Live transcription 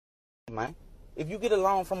man. If you get a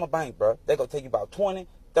loan from a bank, bro, they're going to take you about 20,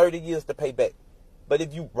 30 years to pay back. But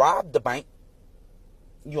if you rob the bank,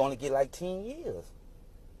 you only get like 10 years.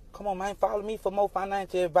 Come on, man. Follow me for more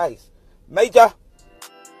financial advice. Major.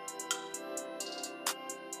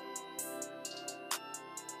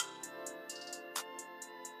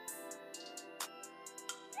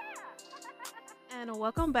 And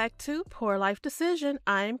welcome back to Poor Life Decision.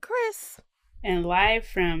 I'm Chris. And live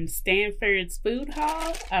from Stanford's Food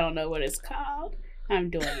Hall, I don't know what it's called,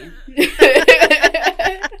 I'm Dorian.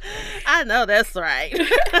 I know that's right.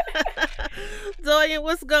 Dorian,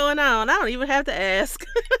 what's going on? I don't even have to ask.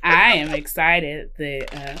 I am excited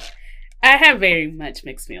that I have very much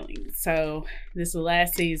mixed feelings. So this is the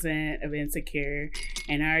last season of Insecure,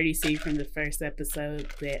 and I already see from the first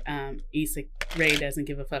episode that Issa Rae doesn't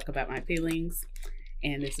give a fuck about my feelings.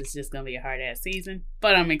 And this is just going to be a hard-ass season.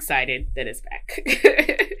 But I'm excited that it's back.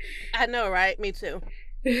 I know, right? Me too.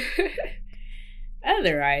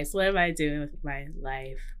 Otherwise, what am I doing with my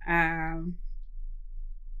life?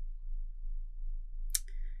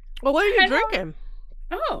 Well, what are you drinking?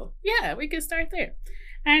 Oh, yeah, we could start there.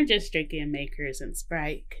 I'm just drinking Makers and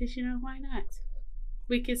Sprite. Because, why not?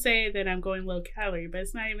 We could say that I'm going low calorie, but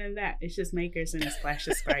it's not even that. It's just Makers and a splash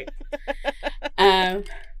of Sprite.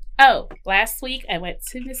 Oh, last week I went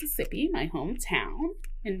to Mississippi, my hometown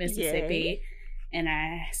in Mississippi, and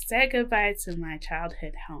I said goodbye to my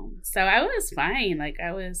childhood home. So I was fine.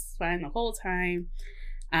 I was fine the whole time.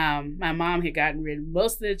 My mom had gotten rid of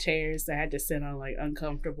most of the chairs. I had to sit on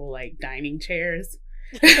uncomfortable dining chairs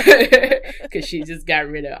because she just got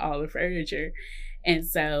rid of all the furniture. And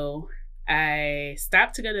so I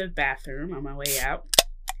stopped to go to the bathroom on my way out,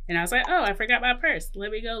 and I was like, oh, I forgot my purse.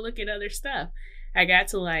 Let me go look at other stuff. I got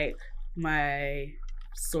to my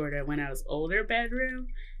sort of when I was older bedroom,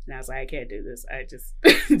 and I was like, I can't do this. I just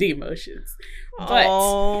the emotions.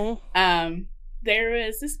 But there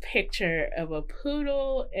was this picture of a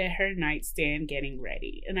poodle at her nightstand getting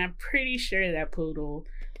ready, and I'm pretty sure that poodle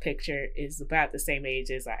picture is about the same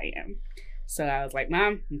age as I am. So I was like,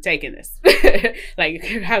 Mom, I'm taking this. I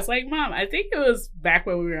was like, Mom, I think it was back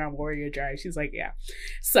when we were on Warrior Drive. She's like, yeah.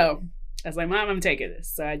 So I was like, Mom, I'm taking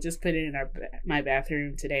this. So I just put it in my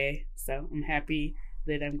bathroom today. So I'm happy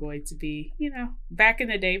that I'm going to be, back in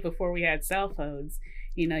the day before we had cell phones,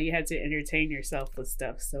 you had to entertain yourself with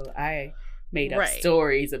stuff. So I made up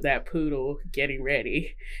stories of that poodle getting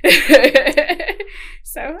ready.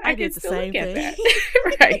 So I did can the still same look at thing.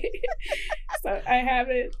 that. Right. So I have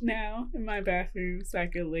it now in my bathroom so I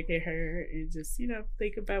can look at her and just,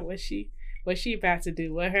 think about what she about to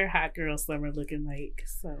do, what her hot girl summer looking like.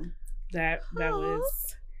 So that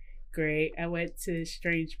was great. I went to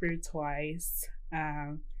Strange Brew twice.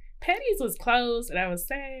 Petty's was closed, and I was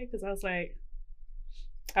sad because I was like,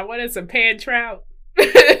 I wanted some pan trout.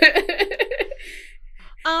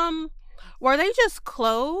 Were they just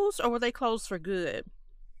closed, or were they closed for good?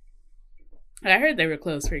 I heard they were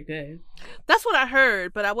closed for good. That's what I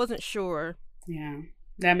heard, but I wasn't sure. Yeah,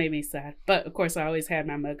 that made me sad. But of course, I always had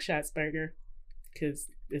my Mugshots burger because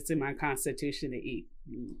it's in my constitution to eat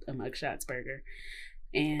a Mugshots burger.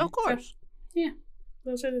 And of course. So, yeah,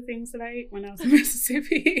 those are the things that I ate when I was in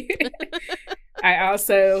Mississippi. I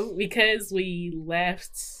also, because we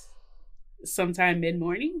left sometime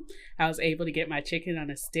mid-morning, I was able to get my chicken on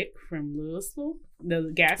a stick from Louisville,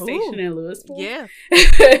 the gas station in Louisville. Yeah.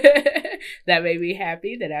 That made me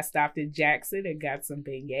happy that I stopped in Jackson and got some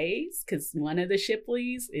beignets, because one of the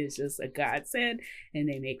Shipleys is just a godsend, and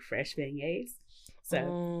they make fresh beignets.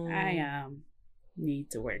 So I need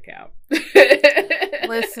to work out.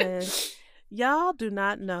 Listen, y'all do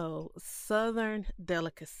not know Southern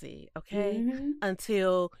delicacy, okay? Mm-hmm.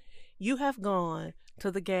 Until you have gone to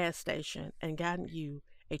the gas station and gotten you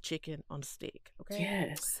a chicken on a stick, okay?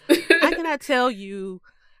 Yes. I cannot tell you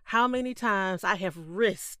how many times I have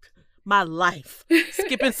risked my life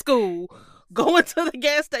skipping school, going to the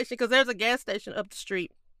gas station, because there's a gas station up the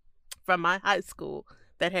street from my high school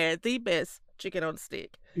that had the best chicken on a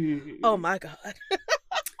stick. Mm-hmm. Oh my God.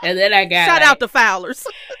 And then I got shout out to Fowlers.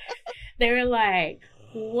 They were like,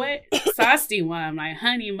 what sauce do you want? I'm like,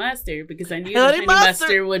 honey mustard, because I knew honey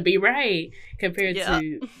mustard would be right compared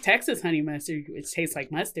to Texas honey mustard, which tastes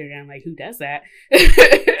like mustard. And I'm like, who does that?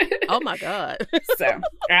 Oh my God. So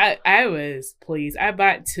I was pleased. I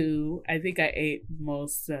bought two. I think I ate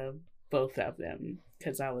most of both of them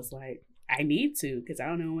because I was like, I need to, because I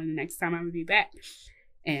don't know when the next time I'm going to be back.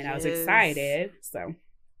 And I was excited. So.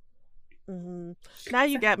 Mm-hmm. Now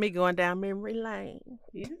you got me going down memory lane.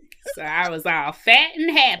 Yeah. So I was all fat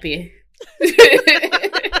and happy.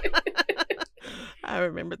 I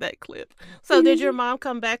remember that clip. So did your mom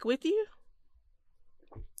come back with you?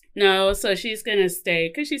 No, so she's gonna stay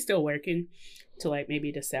because she's still working till like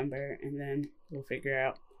maybe December, and then we'll figure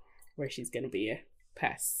out where she's gonna be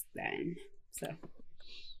past then. So.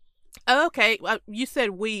 Okay, well, you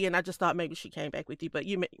said we, and I just thought maybe she came back with you, but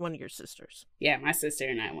you met one of your sisters. Yeah, my sister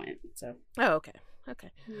and I went. So. Oh, okay.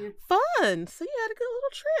 Yeah. Fun. So you had a good little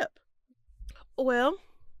trip. Well,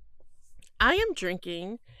 I am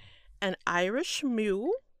drinking an Irish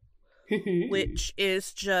Mule, which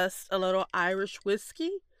is just a little Irish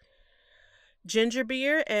whiskey, ginger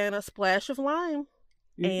beer, and a splash of lime.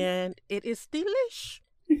 And it is delish.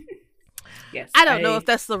 Yes, I don't know if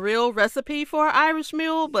that's the real recipe for an Irish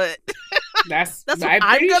Mule, but that's what I'm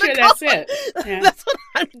I'm pretty gonna sure call that's it. it. Yeah. That's what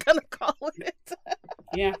I'm gonna call it.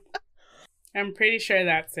 Yeah, I'm pretty sure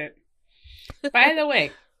that's it. By the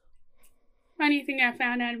way, funny thing I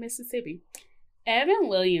found out in Mississippi, Evan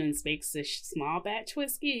Williams makes this small batch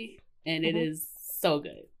whiskey, and it is so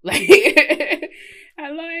good. Like,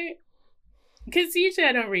 I like, because usually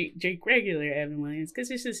I don't drink regular Evan Williams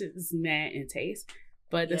because it's just it's mad in taste.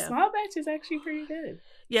 But the small batch is actually pretty good.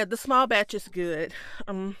 Yeah, the small batch is good.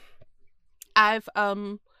 I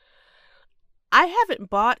haven't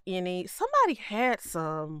bought any. Somebody had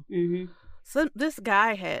some. This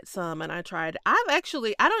guy had some, and I tried. I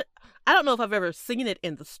don't know if I've ever seen it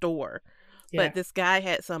in the store, but this guy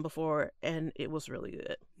had some before, and it was really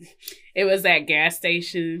good. It was at gas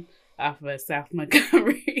station off of South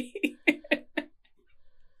Montgomery.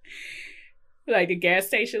 Like the gas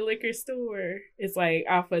station liquor store. It's like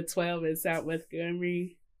off of 12 in South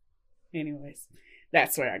Montgomery. Anyways,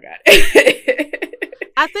 that's where I got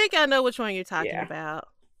it. I think I know which one you're talking about.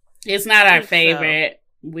 It's not our favorite.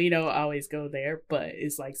 So. We don't always go there, but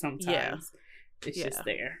it's like sometimes it's just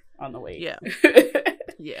there on the way. Yeah.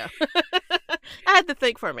 Yeah. I had to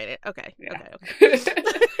think for a minute. Okay.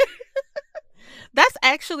 That's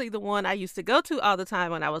actually the one I used to go to all the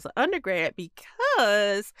time when I was an undergrad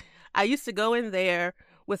because I used to go in there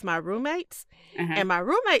with my roommates, and my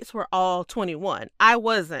roommates were all 21. I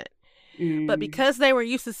wasn't. But because they were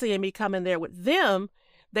used to seeing me come in there with them,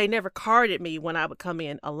 they never carded me when I would come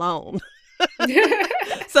in alone.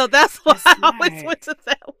 So that's why I always went to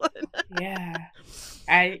that one. Yeah.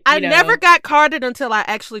 I never got carded until I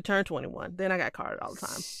actually turned 21. Then I got carded all the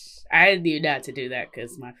time. I knew not to do that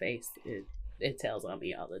because my face, it tells on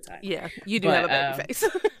me all the time. Yeah, you do have a baby face.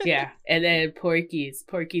 Yeah, and then Porky's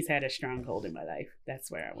had a stronghold in my life.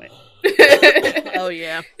 That's where I went. Oh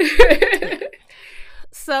yeah.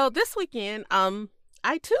 So this weekend,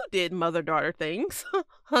 I too did mother-daughter things.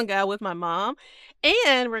 Hung out with my mom,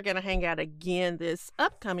 and we're gonna hang out again this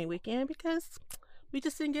upcoming weekend because we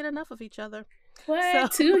just didn't get enough of each other.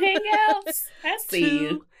 What? So, 2 hangouts? I see 2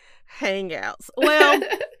 you. Hangouts. Well,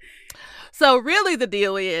 so really the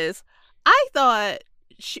deal is, I thought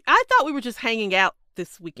we were just hanging out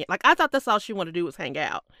this weekend. Like, I thought that's all she wanted to do was hang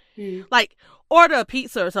out. Like, order a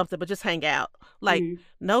pizza or something, but just hang out. Like,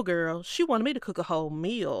 no, girl, she wanted me to cook a whole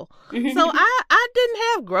meal. So I didn't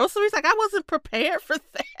have groceries. Like, I wasn't prepared for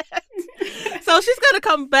that. So she's going to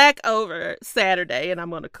come back over Saturday, and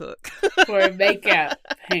I'm going to cook. For a make-out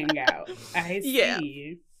hangout. I see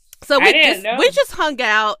you. So we just hung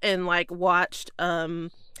out and, like, watched.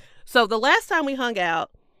 So the last time we hung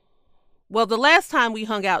out,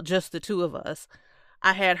 just the two of us,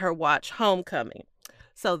 I had her watch Homecoming.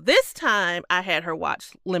 So this time I had her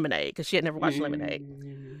watch Lemonade because she had never watched Lemonade.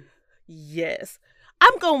 Yes.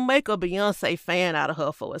 I'm going to make a Beyonce fan out of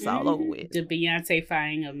her for it's all over with. The Beyonce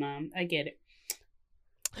fan of mom. I get it.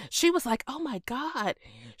 She was like, oh my God,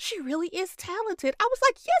 she really is talented. I was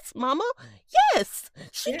like, yes, mama. Yes,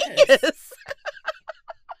 she is.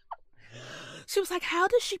 She was like, how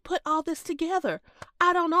does she put all this together?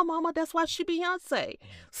 I don't know, mama. That's why she Beyonce.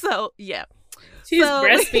 So, yeah. She's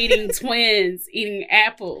breastfeeding twins, eating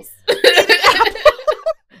apples.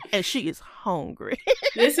 And she is hungry.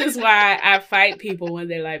 This is why I fight people when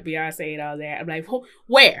they're like Beyonce and all that. I'm like,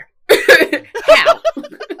 where? How?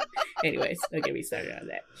 Anyways, don't get me started on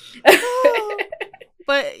that.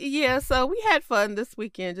 But yeah, so we had fun this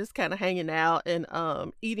weekend, just kind of hanging out and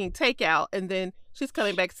eating takeout. And then she's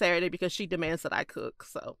coming back Saturday because she demands that I cook.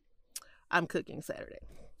 So I'm cooking Saturday.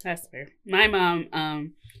 That's fair. My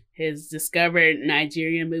mom has discovered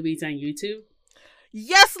Nigerian movies on YouTube.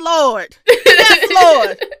 Yes, Lord. Yes,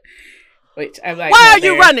 Lord. Which I'm like, why are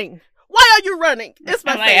you running? Why are you running? It's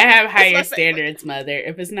my favorite. I have higher standards, mother.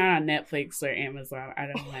 If it's not on Netflix or Amazon, I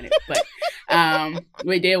don't want it. But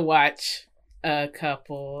we did watch a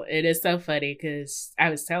couple. It is so funny because I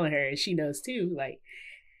was telling her, and she knows too, like,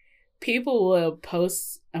 people will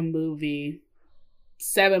post a movie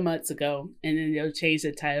 7 months ago, and then they'll change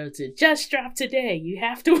the title to "Just Dropped Today. You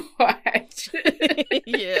have to watch."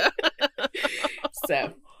 Yeah.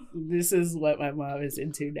 So this is what my mom is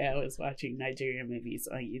into now: is watching Nigerian movies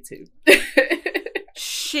on YouTube.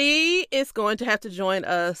 She is going to have to join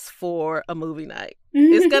us for a movie night.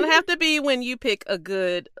 It's going to have to be when you pick a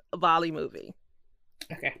good volley movie.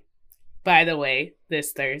 Okay. By the way,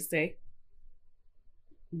 this Thursday,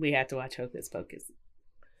 we have to watch Hocus Pocus.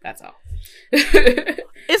 That's all. Isn't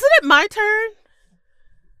it my turn?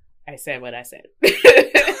 I said what I said.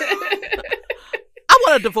 I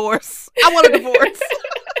want a divorce.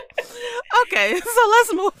 Okay, so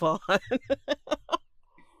let's move on.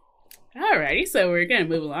 Alrighty, so we're going to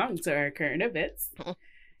move along to our current events.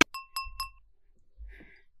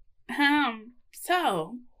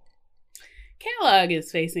 So Kellogg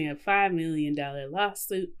is facing a $5 million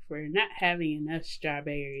lawsuit for not having enough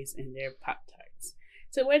strawberries in their Pop-Tarts.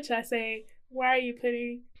 To which I say, why are you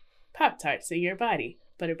putting Pop-Tarts in your body?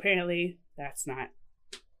 But apparently that's not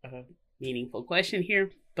a meaningful question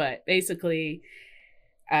here. But basically,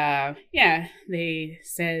 they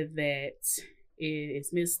said that it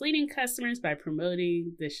is misleading customers by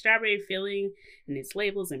promoting the strawberry filling in its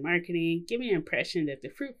labels and marketing, giving an impression that the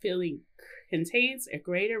fruit filling contains a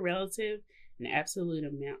greater relative and absolute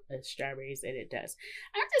amount of strawberries that it does.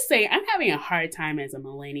 I'm just saying, I'm having a hard time as a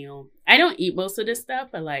millennial. I don't eat most of this stuff,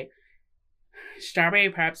 but like strawberry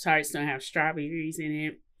Pop-Tarts don't have strawberries in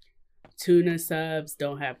it. Tuna subs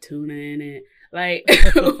don't have tuna in it. Like,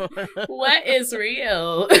 what is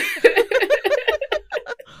real?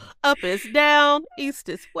 Up is down, east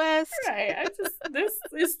is west. Right. This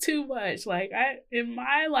is too much. Like, in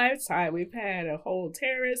my lifetime, we've had a whole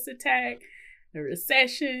terrorist attack, a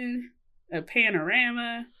recession, a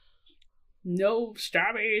panorama, no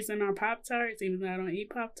strawberries in our Pop-Tarts, even though I don't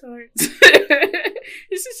eat Pop-Tarts.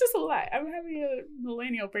 It's just a lot. I'm having a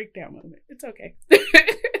millennial breakdown moment. It's okay.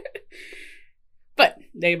 But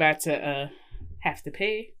they about to have to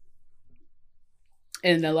pay.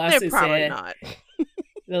 And the lawsuit probably not.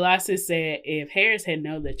 The lawsuit said if Harris had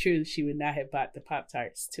known the truth, she would not have bought the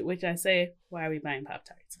Pop-Tarts. To which I say, why are we buying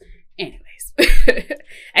Pop-Tarts? Anyways.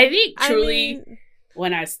 I think truly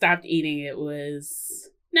when I stopped eating it was...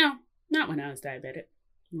 No, not when I was diabetic.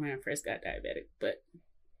 When I first got diabetic. But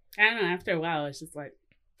I don't know, after a while, it's just like,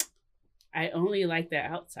 I only like the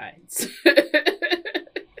outsides.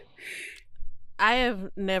 I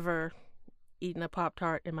have never eaten a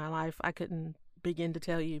Pop-Tart in my life. I couldn't begin to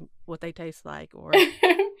tell you what they taste like or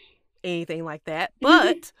anything like that.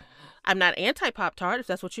 But I'm not anti-Pop-Tart. If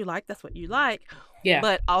that's what you like, that's what you like. Yeah.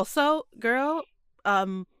 But also, girl,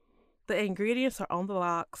 the ingredients are on the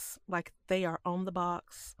box. Like, they are on the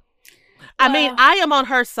box. I mean, I am on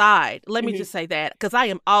her side. Let me just say that, because I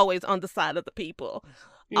am always on the side of the people.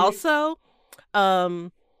 Also,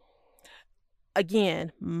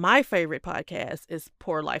 again, my favorite podcast is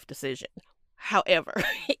Poor Life Decision. However,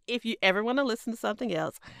 if you ever want to listen to something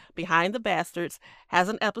else, Behind the Bastards has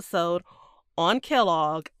an episode on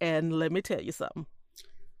Kellogg, and let me tell you something.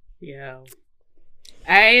 Yeah.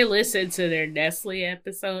 I listened to their Nestle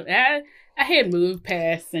episode. I had moved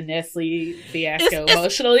past the Nestle fiasco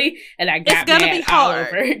emotionally, and I got mad all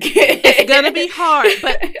over again. It's going to be hard,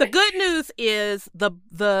 but the good news is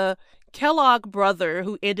the Kellogg brother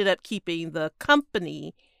who ended up keeping the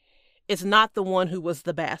company is not the one who was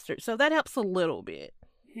the bastard. So that helps a little bit.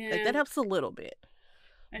 Yeah. Like, that helps a little bit.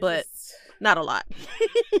 But not a lot.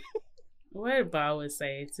 What Bob would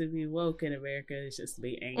say, to be woke in America is just to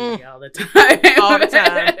be angry all the time. All the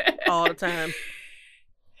time. All the time.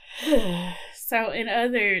 So in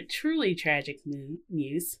other truly tragic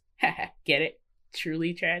news, get it?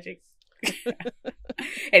 Truly tragic?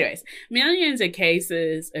 Anyways, millions of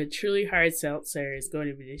cases of truly hard seltzer is going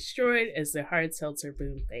to be destroyed as the hard seltzer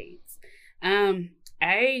boom fades.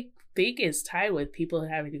 I think it's tied with people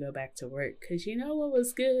having to go back to work, because you know what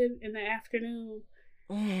was good in the afternoon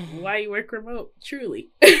while you work remote? Truly.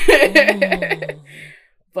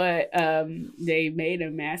 But they made a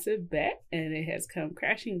massive bet, and it has come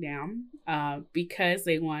crashing down because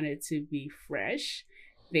they want it to be fresh.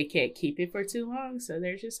 They can't keep it for too long, so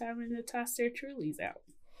they're just having to toss their Trulies out.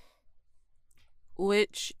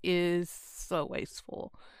 Which is so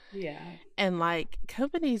wasteful. Yeah. And, like,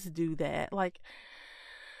 companies do that. Like,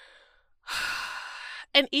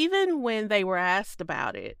 and even when they were asked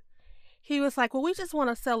about it, he was like, well, we just want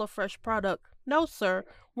to sell a fresh product. No, sir.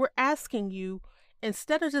 We're asking you,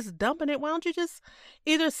 instead of just dumping it, why don't you just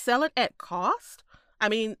either sell it at cost? I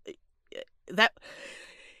mean, that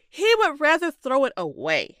he would rather throw it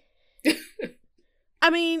away. I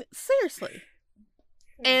mean, seriously.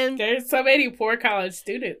 And there's so many poor college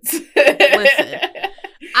students. Listen,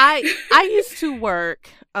 I used to work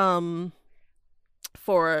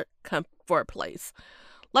for a place.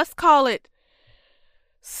 Let's call it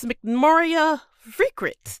Smignoria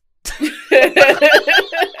Secret.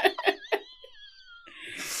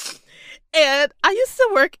 And I used to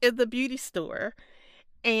work in the beauty store,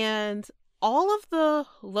 and all of the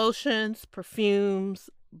lotions, perfumes,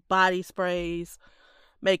 body sprays,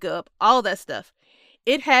 makeup, all that stuff,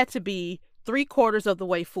 it had to be 3/4 of the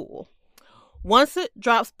way full. Once it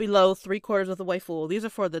drops below 3/4 of the way full, these are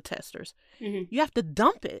for the testers, you have to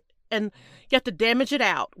dump it, and you have to damage it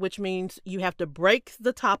out, which means you have to break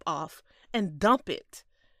the top off and dump it.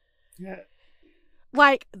 Yeah.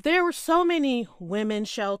 Like, there were so many women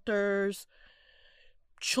shelters,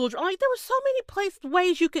 children, like, there were so many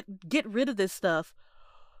ways you could get rid of this stuff.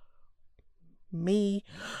 Me,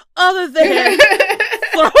 other than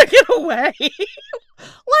throwing it away.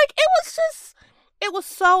 Like, it was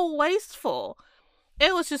so wasteful.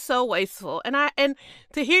 It was just so wasteful. And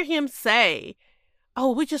to hear him say,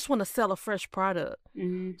 oh, we just want to sell a fresh product.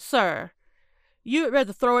 Sir, you would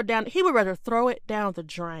rather throw it down. He would rather throw it down the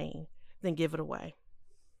drain than give it away.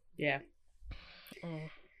 Yeah.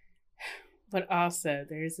 But also,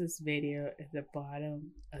 there's this video at the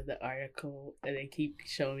bottom of the article that they keep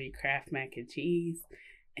showing me Kraft mac and cheese,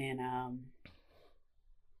 and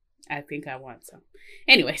I think I want some.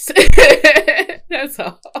 Anyways, that's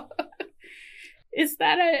all. It's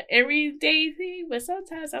not a everyday thing, but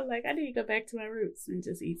sometimes I'm like, I need to go back to my roots and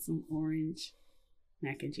just eat some orange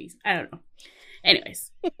mac and cheese. I don't know.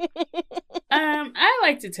 Anyways, I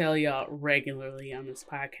like to tell y'all regularly on this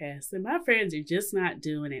podcast that my friends are just not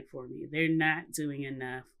doing it for me. They're not doing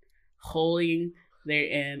enough holding their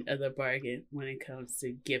end of the bargain when it comes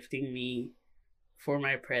to gifting me for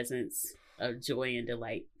my presence of joy and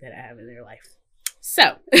delight that I have in their life.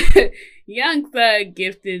 So, Young Thug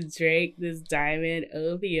gifted Drake this diamond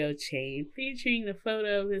OVO chain featuring the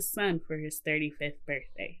photo of his son for his 35th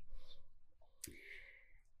birthday.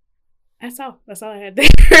 That's all I had there.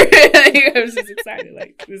 I was just excited.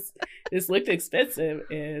 Like, this looked expensive,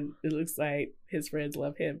 and it looks like his friends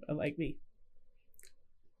love him, unlike me,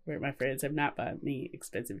 where my friends have not bought me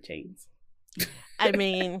expensive chains. I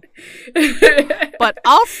mean, but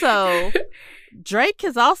also, Drake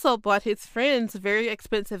has also bought his friends very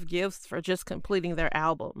expensive gifts for just completing their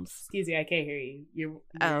albums. Excuse me, I can't hear you.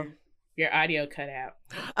 Your audio cut out.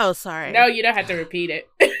 Oh, sorry. No, you don't have to repeat it.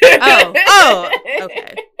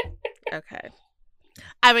 Okay.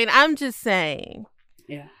 I mean, I'm just saying.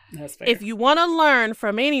 Yeah, that's fair. If you want to learn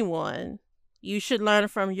from anyone, you should learn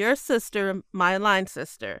from your sister, my line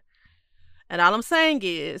sister. And all I'm saying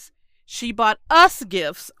is, she bought us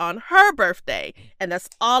gifts on her birthday, and that's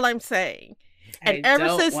all I'm saying. And ever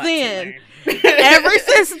since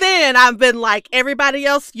then, I've been like, everybody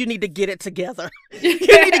else, you need to get it together. You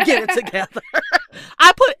need to get it together.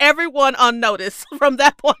 I put everyone on notice from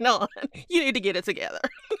that point on. You need to get it together.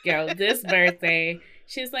 Yo, this birthday,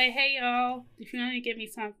 she's like, hey, y'all, if you want to give me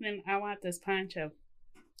something, I want this poncho.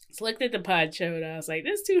 So I looked at the poncho, and I was like,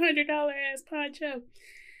 this $200 ass poncho.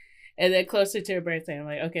 And then closer to her birthday, I'm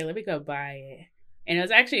like, okay, let me go buy it. And it was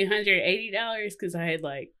actually $180 because I had,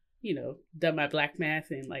 like, you know, done my black math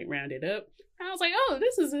and, like, rounded up. I was like, oh,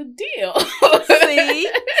 this is a deal.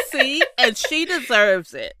 See? And she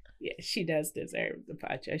deserves it. Yeah, she does deserve the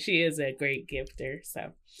poncho. She is a great gifter,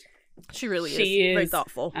 so. She really is very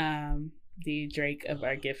thoughtful. The Drake of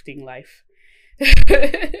our gifting life.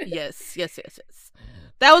 Yes.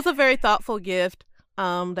 That was a very thoughtful gift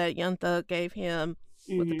that Young Thug gave him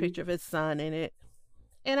with a picture of his son in it.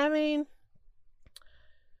 And I mean,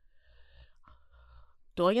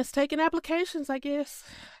 Doyen's taking applications, I guess.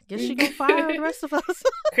 She gonna fire the rest of us.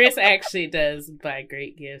 Chris actually does buy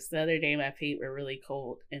great gifts. The other day my feet were really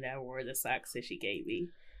cold and I wore the socks that she gave me.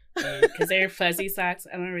 Because they're fuzzy socks.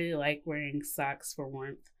 I don't really like wearing socks for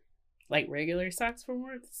warmth. Like regular socks for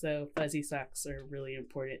warmth. So fuzzy socks are really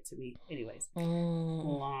important to me. Anyways.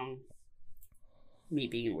 Long me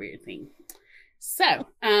being a weird thing. So,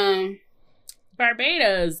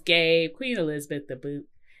 Barbados gave Queen Elizabeth the boot.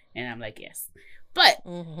 And I'm like, yes. But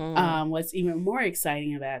what's even more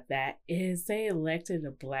exciting about that is they elected a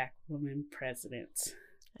black woman president.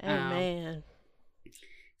 Amen.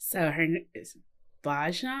 So her name is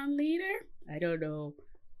Bajan Leader. I don't know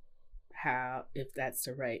if that's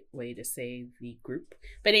the right way to say the group.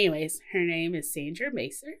 But anyways, her name is Sandra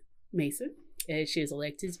Mason. And she was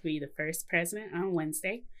elected to be the first president on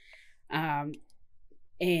Wednesday.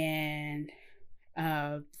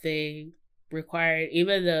 They required,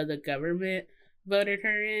 even though the government voted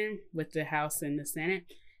her in with the House and the Senate,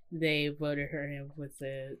 they voted her in with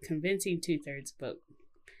a convincing 2/3 vote.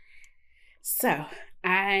 So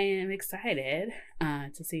I am excited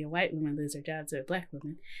to see a white woman lose her job to a black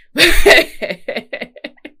woman.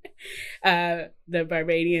 The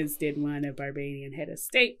Barbadians did want a Barbadian head of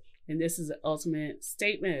state, and this is an ultimate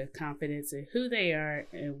statement of confidence in who they are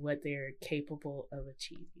and what they are capable of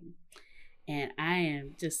achieving. And I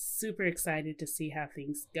am just super excited to see how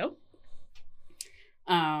things go.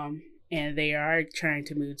 And they are trying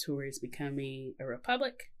to move towards becoming a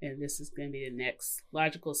republic, and this is going to be the next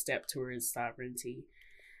logical step towards sovereignty.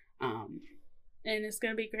 And it's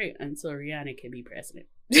going to be great until Rihanna can be president.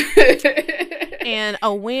 And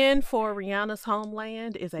a win for Rihanna's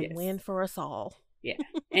homeland is a win for us all. Yeah.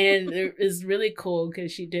 And it's really cool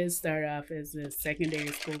because she did start off as a secondary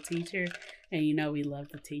school teacher. And you know we love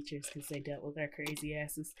the teachers because they dealt with our crazy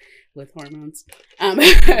asses with hormones.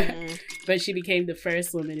 But she became the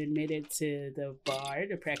first woman admitted to the bar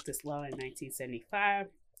to practice law in 1975.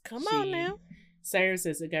 Come on now. Serves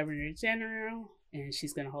as a governor general, and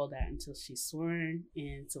she's going to hold out until she's sworn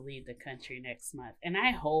in to lead the country next month. And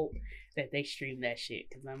I hope that they stream that shit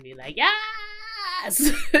because I'm going to be like,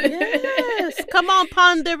 yes! Yes! Come on,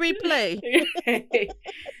 pon the replay.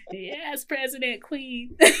 Yes, President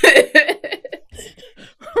Queen.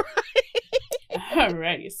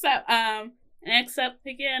 Alrighty. So, next up,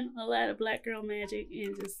 again, a lot of black girl magic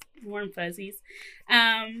and just warm fuzzies.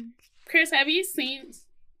 Chris, have you seen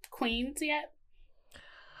Queens yet?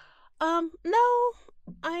 No.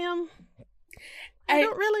 I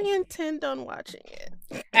don't really intend on watching it.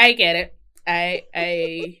 I get it.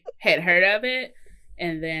 I had heard of it,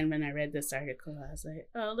 and then when I read this article, I was like,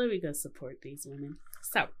 oh, let me go support these women.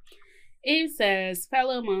 So, it says,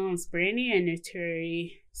 fellow moms Brandy and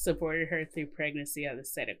Naturi supported her through pregnancy on the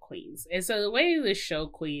set of Queens. And so the way the show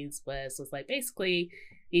Queens was like, basically,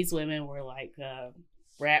 these women were like a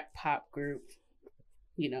rap pop group,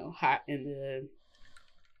 you know, hot in the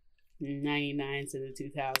 99s and the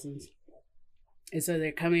 2000s. And so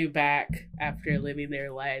they're coming back after living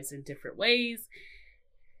their lives in different ways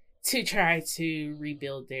to try to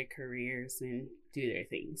rebuild their careers and do their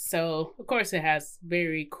things. So, of course, it has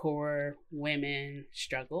very core women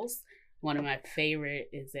struggles. One of my favorite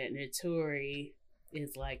is that Naturi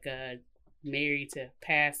is like married to a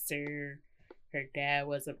pastor. Her dad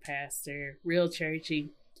was a pastor, real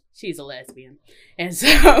churchy. She's a lesbian. And so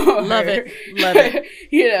love it.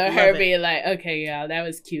 You know, love her it. being like, okay, y'all, that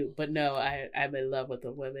was cute. But no, I'm in love with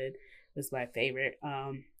the women. Was my favorite.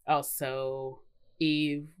 Also,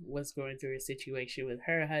 Eve was going through a situation with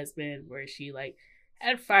her husband where she like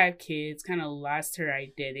had 5 kids, kind of lost her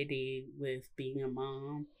identity with being a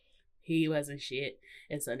mom. He wasn't shit.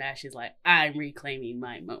 And so now she's like, I'm reclaiming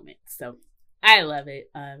my moment. So I love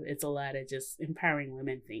it. It's a lot of just empowering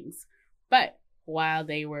women things. But while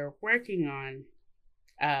they were working on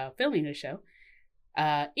filming the show,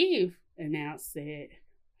 Eve announced that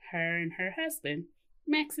her and her husband,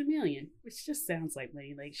 Maximilian, which just sounds like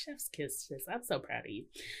money, like chef's kiss. Just, I'm so proud of you.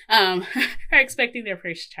 Are expecting their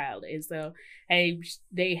first child. And so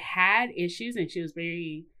they had issues, and she was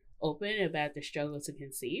very open about the struggle to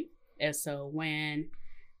conceive. And so when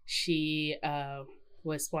she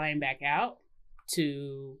was flying back out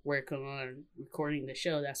to work on recording the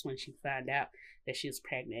show, that's when she found out that she was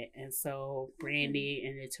pregnant. And so Brandy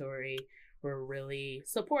and Naturi were really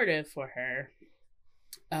supportive for her.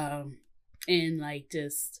 And like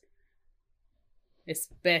just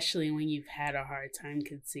especially when you've had a hard time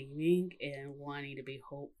conceiving and wanting to be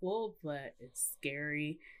hopeful, but it's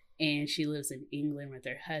scary. And she lives in England with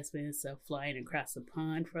her husband, so flying across the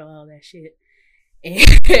pond for all that shit.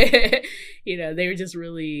 And, you know, they were just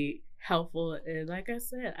really helpful. And like I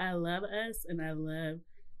said, I love us, and I love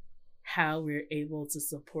how we're able to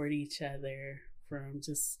support each other from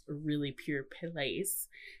just a really pure place.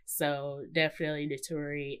 So definitely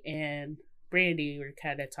Naturi and Brandy were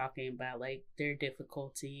kind of talking about like their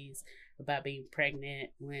difficulties about being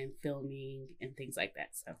pregnant when filming and things like that.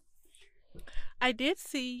 So I did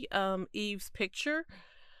see Eve's picture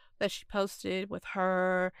that she posted with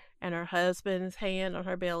her and her husband's hand on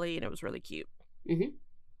her belly, and it was really cute. Mm-hmm.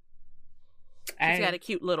 She's got a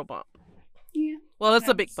cute little bump. Yeah. Well, it's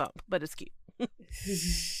a big bump, but it's cute.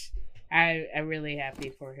 I'm really happy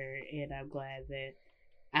for her, and I'm glad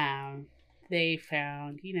that they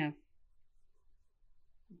found, you know,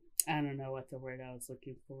 I don't know what the word I was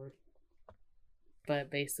looking for, but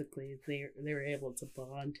basically they were able to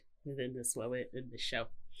bond within this woman in the show.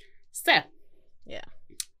 So, yeah.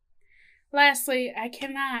 Lastly, I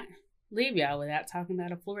cannot leave y'all without talking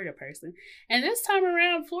about a Florida person. And this time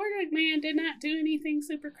around, Florida man did not do anything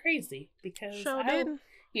super crazy because Sure didn't.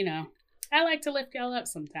 you know, I like to lift y'all up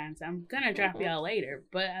sometimes. I'm gonna drop Mhm. y'all later,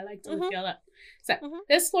 but I like to lift Mhm. y'all up. So Mhm.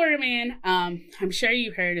 this Florida man, I'm sure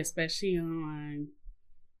you've heard, especially on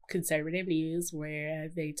conservative news, where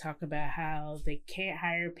they talk about how they can't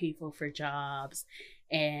hire people for jobs,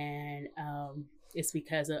 and it's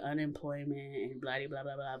because of unemployment and blah blah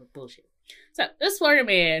blah blah bullshit. So this Florida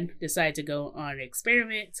man decided to go on an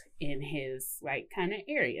experiment in his like kind of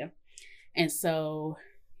area, and so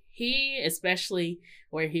he, especially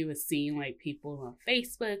where he was seeing like people on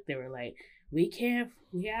Facebook, they were like, we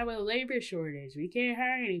have a labor shortage, we can't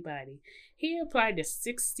hire anybody. He applied to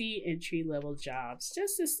 60 entry level jobs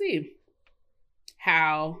just to see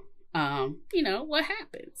how, what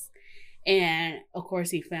happens. And of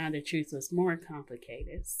course, he found the truth was more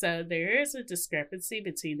complicated. So there is a discrepancy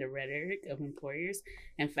between the rhetoric of employers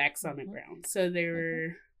and facts on the ground. So there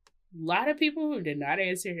were a lot of people who did not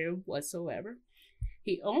answer him whatsoever.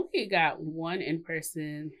 He only got one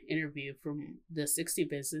in-person interview from the 60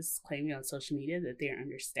 business claiming on social media that they're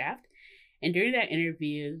understaffed. And during that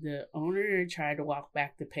interview, the owner tried to walk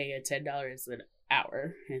back the pay at $10 an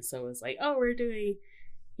hour. And so it's like, oh, we're doing,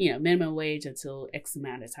 minimum wage until X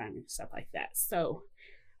amount of time and stuff like that. So,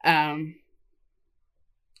 of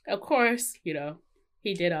course,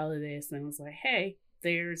 he did all of this and was like, hey,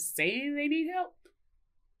 they're saying they need help,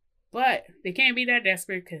 but they can't be that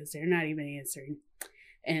desperate because they're not even answering.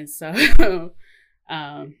 And so,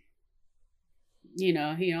 he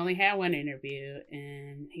only had one interview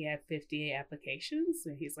and he had 58 applications.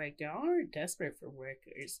 And he's like, y'all aren't desperate for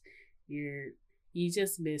workers. You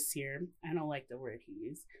just miss your, I don't like the word he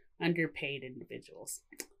used, underpaid individuals.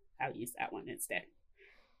 I'll use that one instead.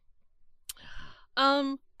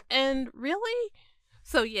 And really,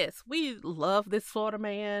 so yes, we love this Florida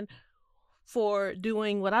man for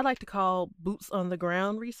doing what I like to call boots on the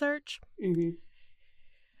ground research. Mm-hmm.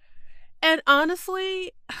 And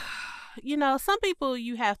honestly, some people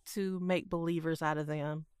you have to make believers out of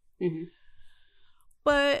them. Mm-hmm.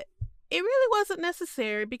 But it really wasn't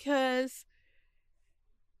necessary because,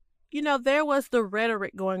 there was the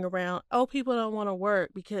rhetoric going around, oh, people don't want to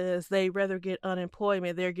work because they rather get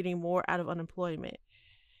unemployment. They're getting more out of unemployment.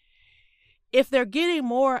 If they're getting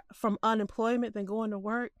more from unemployment than going to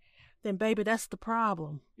work, then baby, that's the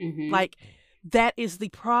problem. Mm-hmm. Like, that is the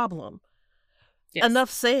problem. Yes.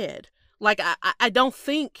 Enough said. Like, I don't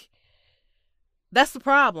think that's the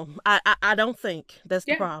problem. I don't think that's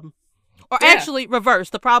the problem. Or actually,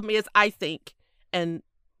 reverse. The problem is I think. And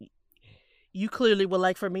you clearly would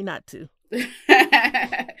like for me not to.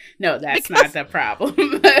 No, that's not the problem.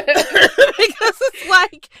 Because it's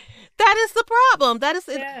like, that is the problem. That is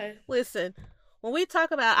it. Yeah. Listen, when we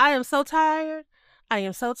talk about I am so tired.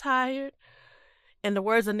 In the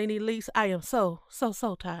words of Nene Leakes, I am so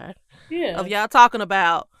tired of y'all talking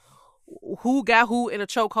about who got who in a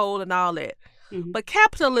chokehold and all that. Mm-hmm. But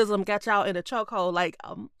capitalism got y'all in a chokehold like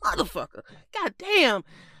a motherfucker. God damn.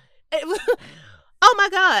 Oh my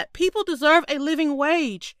God. People deserve a living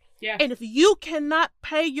wage. Yeah. And if you cannot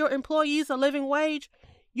pay your employees a living wage,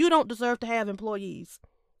 you don't deserve to have employees.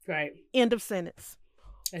 Right. End of sentence.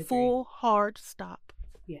 Full hard stop.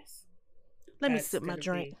 Yes. Let me sip my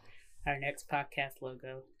drink. Our next podcast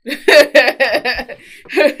logo.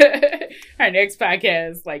 Our next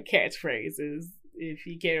podcast catchphrase is, if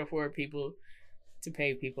you can't afford people to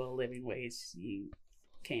pay people a living wage, you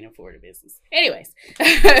can't afford a business. Anyways.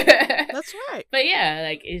 That's right. But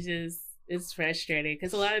yeah, it's frustrating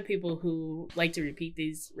because a lot of people who like to repeat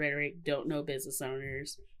these rhetoric don't know business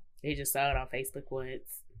owners. They just saw it on Facebook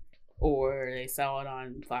once, or they saw it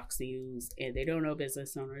on Fox News, and they don't know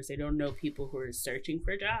business owners. They don't know people who are searching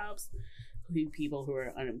for jobs, people who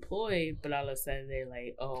are unemployed, but all of a sudden they're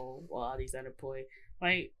like, oh, well, all these unemployed.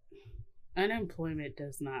 Like, unemployment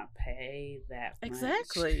does not pay that much.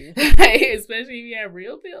 Exactly. Especially if you have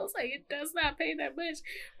real bills. Like, it does not pay that much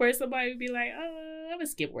where somebody would be like, oh, I'm going to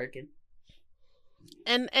skip working.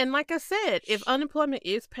 And like I said, if unemployment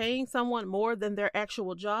is paying someone more than their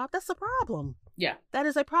actual job, that's a problem. Yeah. That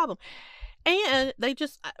is a problem. And they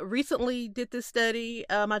just recently did this study.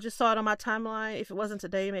 I just saw it on my timeline. If it wasn't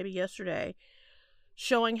today, maybe yesterday,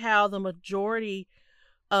 showing how the majority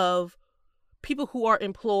of people who are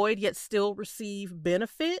employed yet still receive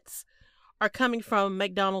benefits are coming from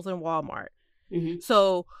McDonald's and Walmart. Mm-hmm.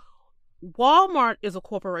 So Walmart is a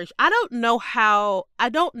corporation. I don't know how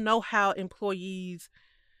employees,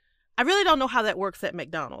 I really don't know how that works at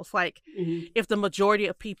McDonald's. Like, mm-hmm. if the majority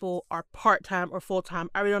of people are part-time or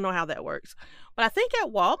full-time, I really don't know how that works. But I think at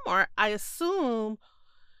Walmart, I assume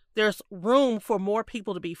there's room for more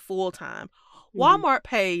people to be full-time. Mm-hmm. Walmart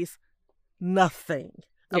pays nothing.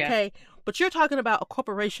 Okay. Yeah. But you're talking about a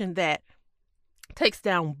corporation that takes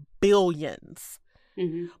down billions.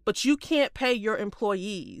 Mm-hmm. But you can't pay your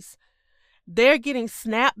employees. They're getting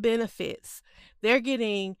SNAP benefits. They're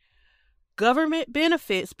getting government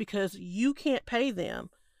benefits because you can't pay them.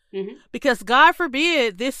 Mm-hmm. Because God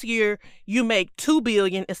forbid this year you make $2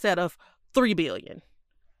 billion instead of $3 billion.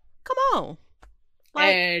 Come on.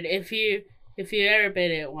 Like, and if you ever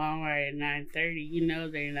been at Walmart at 9:30, you know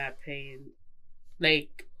they're not paying.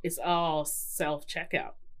 Like, it's all self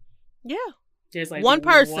checkout. yeah. There's like One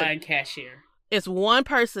person. one cashier. It's one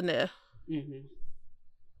person there. Mm-hmm.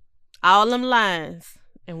 All them lines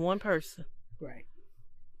and one person. Right.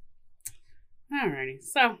 Alrighty.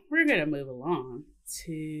 So we're gonna move along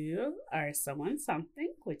to our someone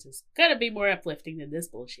something, which is gonna be more uplifting than this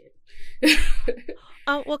bullshit.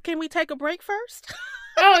 Well, can we take a break first?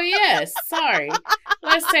 Oh yes, sorry.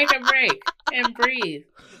 Let's take a break and breathe.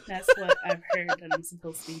 That's what I've heard that I'm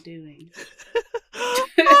supposed to be doing.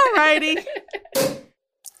 Alrighty.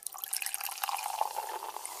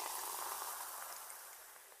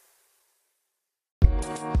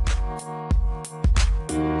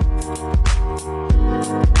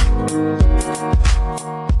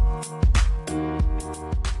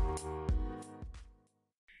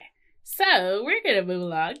 So we're gonna move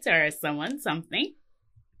along to our someone something.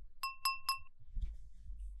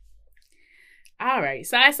 All right,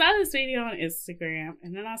 so I saw this video on Instagram,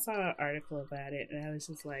 and then I saw an article about it, and I was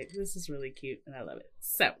just like, this is really cute, and I love it.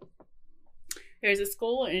 So there's a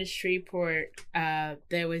school in Shreveport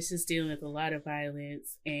that was just dealing with a lot of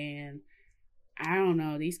violence, and I don't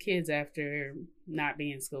know, these kids, after not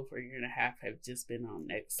being in school for a year and a half, have just been on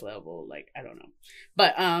next level. Like, I don't know.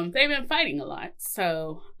 But they've been fighting a lot.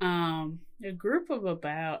 So a group of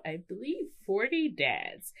about, I believe, 40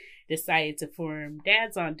 dads decided to form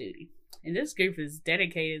Dads on Duty. And this group is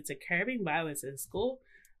dedicated to curbing violence in school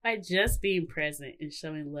by just being present and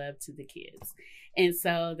showing love to the kids. And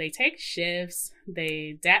so they take shifts,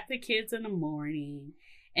 they dap the kids in the morning,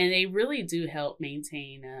 and they really do help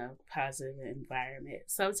maintain a positive environment.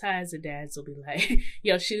 Sometimes the dads will be like,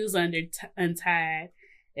 your shoes untied,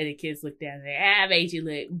 and the kids look down and they, I made you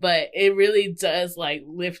look. But it really does like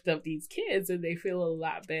lift up these kids, and they feel a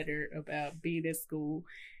lot better about being at school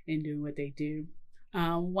and doing what they do.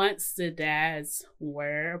 Once the dads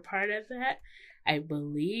were a part of that, I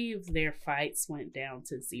believe their fights went down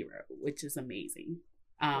to 0, which is amazing.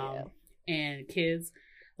 And kids,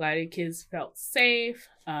 a lot of kids felt safe,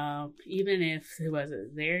 even if it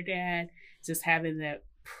wasn't their dad. Just having that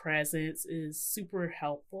presence is super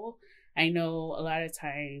helpful. I know a lot of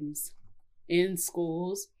times in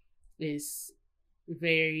schools is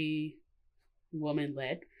very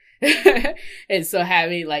woman-led. And so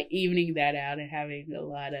having like evening that out and having a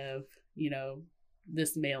lot of, you know,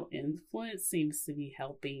 this male influence seems to be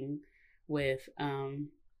helping with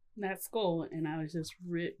that school. And I was just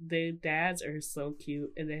the dads are so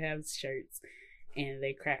cute, and they have shirts and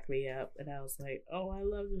they crack me up, and I was like, oh, I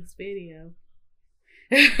love this video.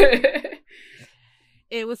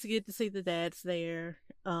 It was good to see the dads there.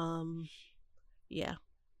 Yeah.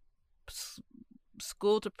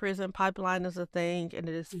 School to prison pipeline is a thing, and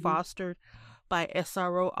it is fostered by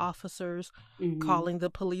SRO officers calling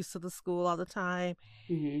the police to the school all the time.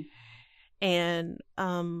 And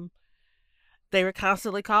they were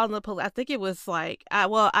constantly calling the police. I think it was like, I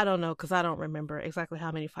don't know, because I don't remember exactly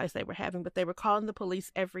how many fights they were having, but they were calling the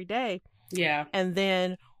police every day. Yeah. And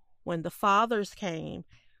then when the fathers came,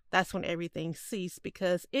 that's when everything ceased,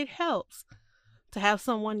 because it helps to have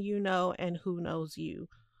someone you know and who knows you.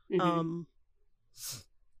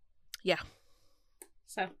 Yeah.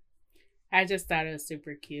 So I just thought it was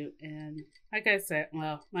super cute. And like I said,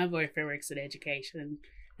 well, my boyfriend works in education,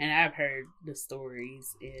 and I've heard the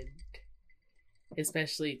stories, and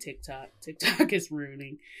especially TikTok. TikTok is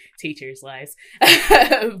ruining teachers' lives.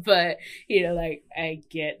 But, you know, like, I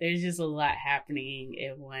get there's just a lot happening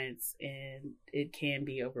at once, and it can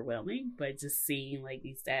be overwhelming. But just seeing like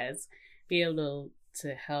these dads be able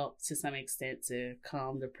to help to some extent to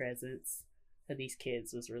calm the presence of these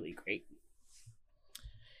kids was really great.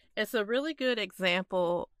 It's a really good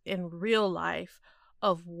example in real life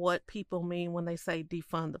of what people mean when they say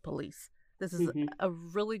defund the police. This is a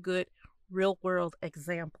really good real world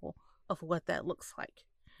example of what that looks like.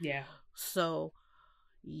 Yeah. So,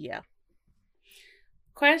 yeah.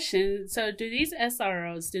 Question. So do these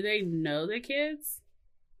SROs, do they know the kids?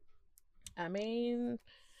 I mean,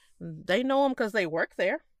 they know them because they work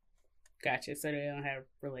there. Gotcha. So they don't have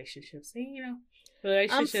relationships. You know,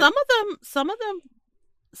 relationships. Some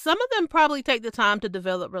of them probably take the time to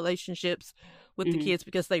develop relationships with the kids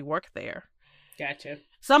because they work there. Gotcha.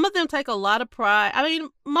 Some of them take a lot of pride. I mean,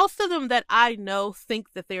 most of them that I know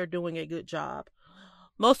think that they're doing a good job.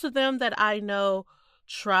 Most of them that I know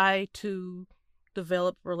try to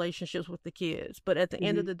develop relationships with the kids, but at the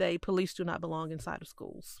end of the day, police do not belong inside of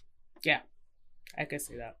schools. Yeah, I can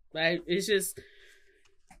see that. It's just,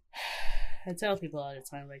 I tell people all the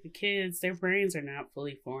time, like, the kids, their brains are not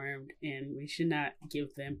fully formed, and we should not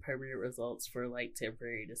give them permanent results for, like,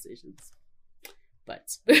 temporary decisions.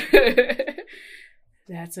 But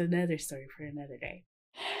that's another story for another day.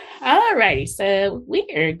 Alrighty, so we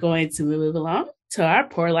are going to move along to our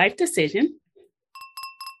poor life decision.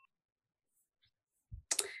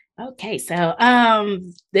 Okay, so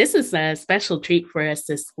this is a special treat for us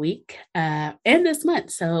this week and this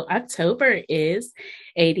month. So October is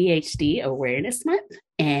ADHD Awareness Month,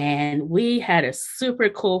 and we had a super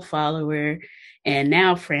cool follower and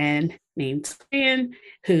now friend named Torian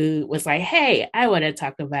who was like, hey, I want to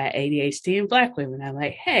talk about ADHD in Black women. I'm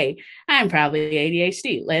like, hey, I'm probably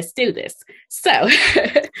ADHD. Let's do this. So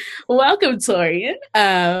welcome, Torian.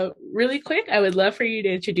 Really quick, I would love for you to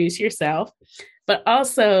introduce yourself. But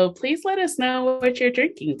also, please let us know what you're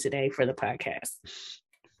drinking today for the podcast.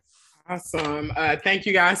 Awesome. Thank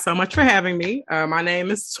you guys so much for having me. My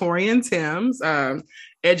name is Torian Timms,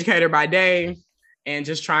 educator by day, and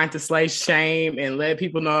just trying to slay shame and let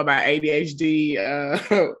people know about ADHD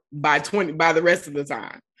by the rest of the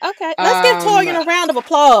time. Okay, let's give Torian a round of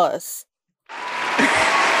applause. We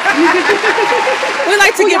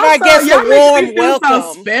like to give our guests a warm welcome.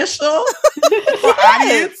 So special for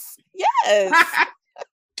audience. Yes.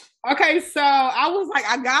 Okay, so I was like,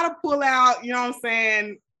 I gotta pull out, you know what I'm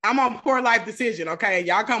saying? I'm on poor life decision, okay?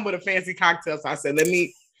 Y'all come with a fancy cocktail, so I said, let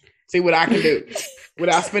me see what I can do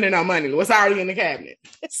without spending no money. What's already in the cabinet?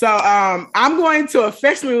 So I'm going to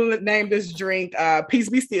affectionately name this drink Peace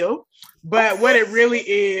Be Still, but what it really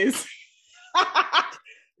is,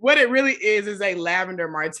 is a lavender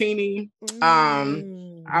martini.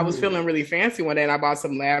 I was feeling really fancy one day and I bought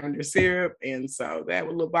some lavender syrup. And so that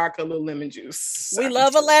with a little vodka, a little lemon juice. We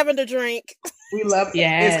love a lavender drink. We love it.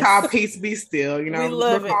 Yes. It's called Peace Be Still. You know, we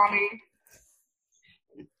love it.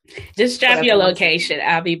 Just drop your location.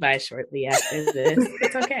 I'll be by shortly after this.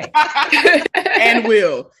 It's okay. And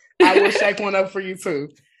I will shake one up for you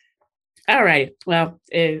too. All right. Well,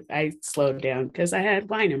 I slowed down because I had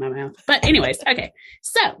wine in my mouth. But anyways, okay.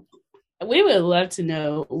 So we would love to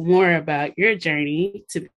know more about your journey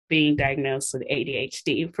to being diagnosed with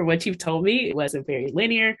ADHD. For what you've told me, it wasn't very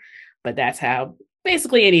linear, but that's how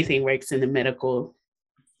basically anything works in the medical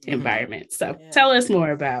environment. So tell us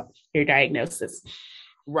more about your diagnosis.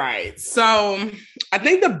 Right. So I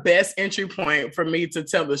think the best entry point for me to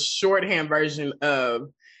tell the shorthand version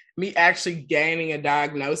of me actually gaining a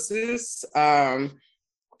diagnosis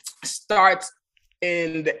starts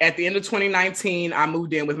at the end of 2019. I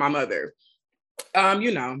moved in with my mother.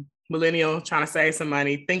 Millennial, trying to save some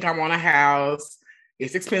money, think I want a house.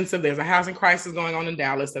 It's expensive. There's a housing crisis going on in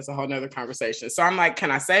Dallas. That's a whole nother conversation. So I'm like,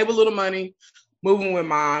 can I save a little money moving with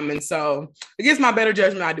mom? And so against my better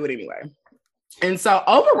judgment, I do it anyway. And so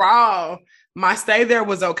overall, my stay there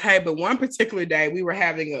was okay. But one particular day we were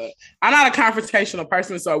having I'm not a confrontational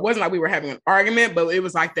person. So it wasn't like we were having an argument, but it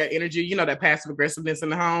was like that energy, that passive aggressiveness in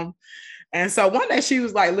the home. And so one day she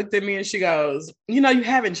was like, looked at me and she goes, you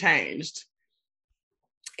haven't changed.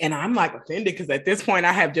 And I'm like offended because at this point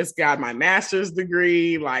I have just got my master's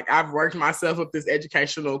degree. Like I've worked myself up this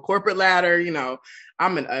educational corporate ladder.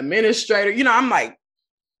 I'm an administrator. I'm like,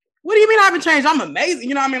 what do you mean I haven't changed? I'm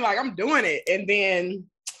amazing. Like I'm doing it. And then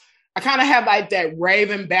I kind of have like that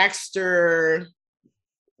Raven Baxter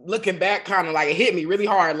looking back, kind of like it hit me really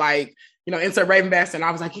hard. Like, insert Raven Baxter. And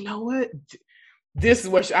I was like, you know what? This is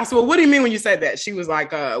what I said, well, what do you mean when you said that? She was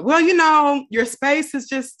like, your space is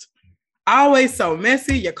just always so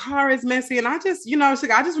messy. Your car is messy. And I just,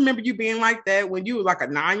 I just remember you being like that when you were like a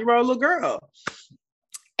 9-year-old little girl.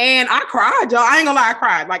 And I cried, y'all. I ain't gonna lie, I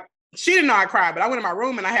cried. Like, she didn't know I cried, but I went in my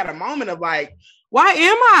room and I had a moment of like, why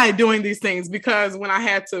am I doing these things? Because when I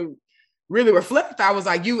had to really reflect, I was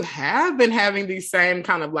like, you have been having these same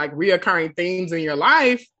kind of like reoccurring themes in your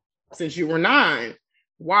life since you were 9.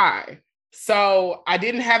 Why? So I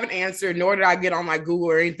didn't have an answer, nor did I get on like Google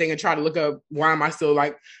or anything and try to look up why am I still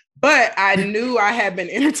like, but I knew I had been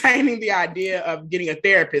entertaining the idea of getting a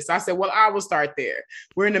therapist. I said, well, I will start there.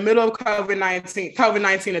 We're in the middle of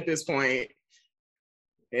COVID-19 at this point.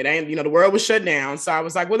 It ain't, the world was shut down. So I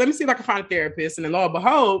was like, well, let me see if I can find a therapist. And then lo and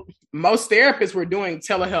behold, most therapists were doing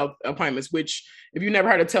telehealth appointments, which if you've never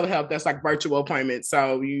heard of telehealth, that's like virtual appointments.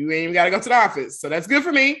 So you ain't even got to go to the office. So that's good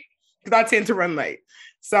for me because I tend to run late.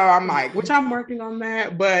 So I'm like, which I'm working on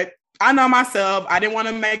that. But I know myself, I didn't want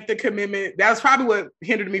to make the commitment. That was probably what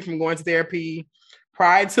hindered me from going to therapy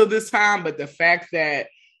prior to this time. But the fact that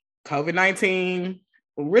COVID-19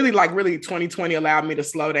 really 2020 allowed me to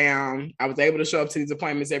slow down. I was able to show up to these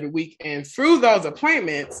appointments every week. And through those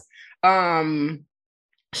appointments,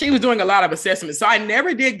 she was doing a lot of assessments. So I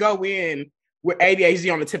never did go in with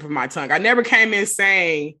ADHD on the tip of my tongue. I never came in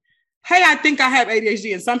saying, hey, I think I have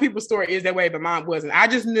ADHD. And some people's story is that way, but mine wasn't. I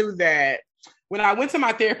just knew that when I went to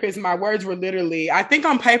my therapist, my words were literally, I think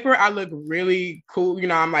on paper, I look really cool. You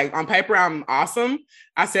know, I'm like, on paper, I'm awesome.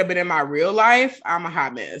 I said, but in my real life, I'm a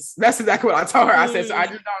hot mess. That's exactly what I told her. I said, so I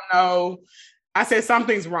just don't know. I said,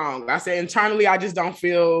 something's wrong. I said, internally, I just don't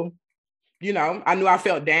feel, you know, I knew I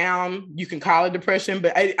felt down. You can call it depression,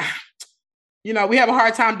 but you know, we have a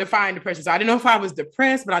hard time defining depression. So I didn't know if I was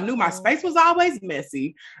depressed, but I knew my space was always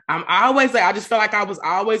messy. I'm always like, I just felt like I was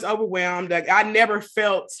always overwhelmed. Like I never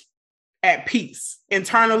felt at peace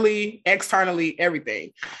internally, externally,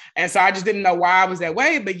 everything. And so I just didn't know why I was that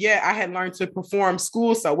way. But yet I had learned to perform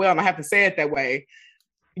school so well. And I have to say it that way.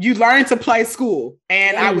 You learn to play school.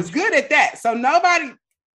 And I was good at that. So nobody,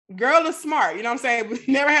 girl is smart. You know what I'm saying? We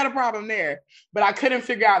never had a problem there. But I couldn't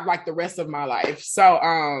figure out like the rest of my life.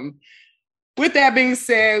 So with that being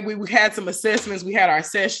said, we had some assessments. We had our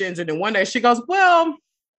sessions. And then one day she goes, well,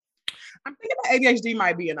 I'm thinking that ADHD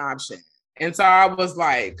might be an option. And so I was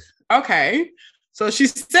like, okay. So she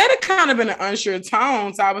said it kind of in an unsure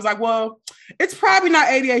tone. So I was like, well, it's probably not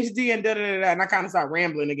ADHD and da-da-da-da. And I kind of started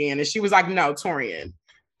rambling again. And she was like, no, Torian,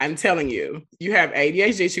 I'm telling you, you have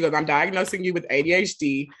ADHD. She goes, I'm diagnosing you with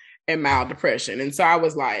ADHD and mild depression. And so I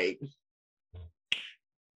was like,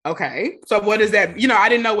 okay. So what does that, you know, I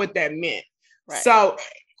didn't know what that meant. Right. So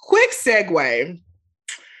quick segue.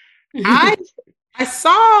 I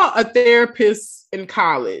saw a therapist in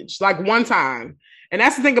college, like one time. And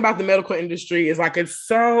that's the thing about the medical industry is like, it's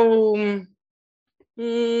so,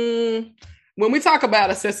 when we talk about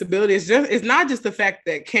accessibility, it's not just the fact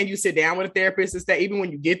that can you sit down with a therapist, it's that even when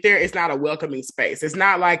you get there, it's not a welcoming space. It's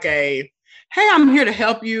not like a, hey, I'm here to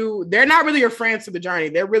help you. They're not really your friends to the journey.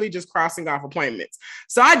 They're really just crossing off appointments.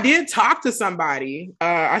 So I did talk to somebody.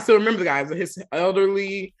 I still remember the guy, his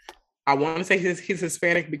elderly, I want to say he's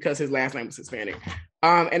Hispanic because his last name was Hispanic.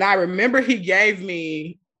 And I remember he gave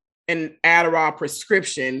me an Adderall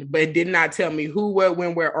prescription, but it did not tell me who, what,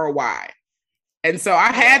 when, where, or why. And so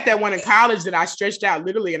I had that one in college that I stretched out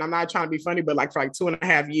literally, and I'm not trying to be funny, but like for like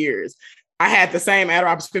 2.5 years, I had the same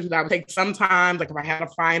Adderall prescription that I would take sometimes, like if I had a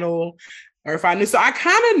final or if I knew. So I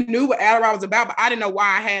kind of knew what Adderall was about, but I didn't know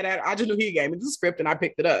why I had it. I just knew he gave me the script and I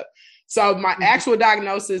picked it up. So my actual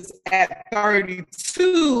diagnosis at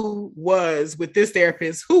 32 was with this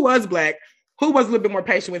therapist who was Black, who was a little bit more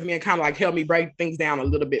patient with me and kind of like helped me break things down a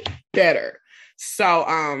little bit better. So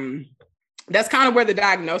that's kind of where the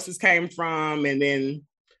diagnosis came from. And then,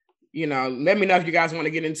 you know, let me know if you guys want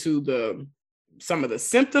to get into some of the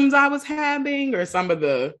symptoms I was having or some of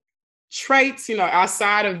the traits, you know,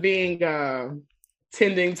 outside of being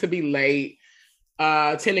tending to be late,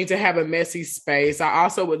 tending to have a messy space. I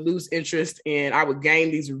also would lose interest in, I would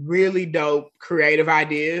gain these really dope creative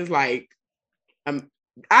ideas. Like,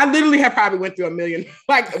 I literally have probably went through $1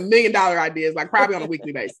 million ideas, like probably on a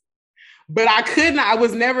weekly basis. But I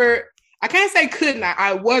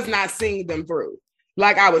was not seeing them through.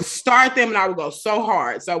 Like I would start them and I would go so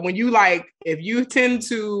hard. So when you like, if you tend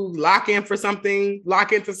to lock into something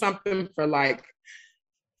for like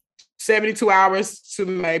 72 hours to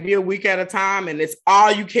maybe a week at a time, and it's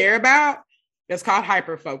all you care about, that's called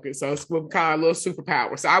hyper-focus. So it's what we call a little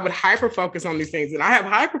superpower. So I would hyper-focus on these things. And I have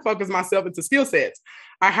hyper-focused myself into skill sets.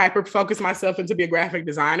 I hyper-focused myself into be a graphic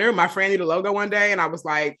designer. My friend needed a logo one day and I was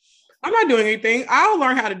like, I'm not doing anything. I'll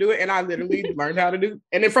learn how to do it. And I literally learned how to do.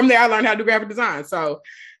 And then from there, I learned how to do graphic design. So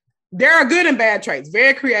there are good and bad traits.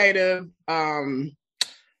 Very creative. I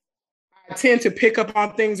tend to pick up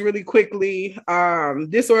on things really quickly.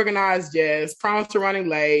 Disorganized, yes. Prone to running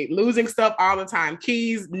late. Losing stuff all the time.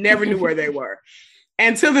 Keys, never knew where they were.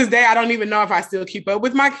 And to this day, I don't even know if I still keep up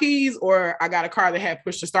with my keys or I got a car that had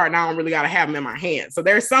push to start and I don't really got to have them in my hand. So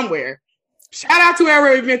there's somewhere. Shout out to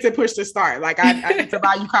whoever invented push to start. Like I need to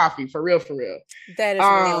buy you coffee for real. That is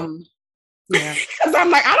real. Yeah. Because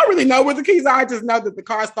I'm like, I don't really know where the keys are. I just know that the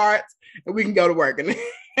car starts and we can go to work. And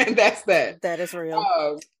that's that. That is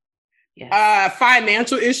real. Yes.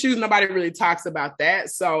 Financial issues. Nobody really talks about that.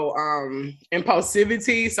 So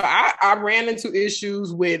impulsivity. So I ran into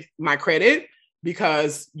issues with my credit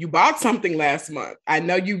because you bought something last month. I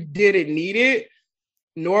know you didn't need it,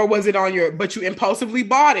 nor was it but you impulsively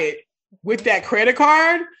bought it with that credit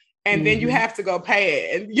card, and then you have to go pay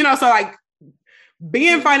it. And, you know, so like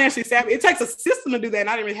being financially savvy, it takes a system to do that. And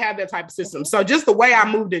I didn't even have that type of system. So just the way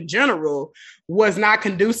I moved in general was not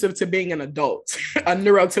conducive to being an adult, a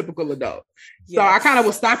neurotypical adult. Yes. So I kind of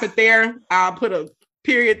will stop it there. I'll put a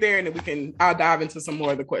period there, and then I'll dive into some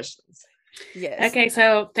more of the questions. Yes. Okay,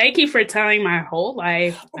 so thank you for telling my whole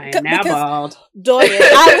life. I am now bald. Doyen,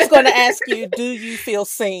 I was going to ask you, do you feel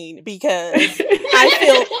seen? Because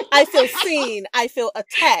I feel seen. I feel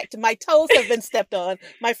attacked. My toes have been stepped on.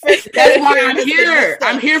 My first. That's why I'm here.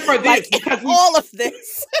 I'm here for this. Like, all of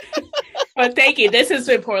this. Well, thank you. This has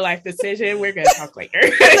been Poor Life Decision. We're going to talk later.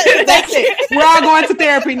 That's it. We're all going to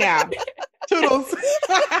therapy now. Toodles.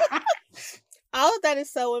 All of that is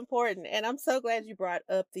so important. And I'm so glad you brought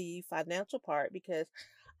up the financial part, because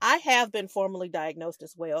I have been formally diagnosed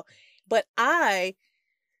as well. But I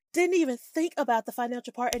didn't even think about the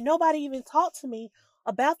financial part, and nobody even talked to me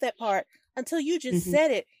about that part until you just said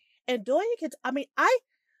it. And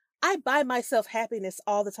I buy myself happiness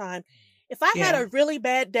all the time. If I had a really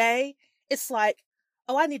bad day, it's like,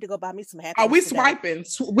 oh, I need to go buy me some happiness. Oh, we swiping.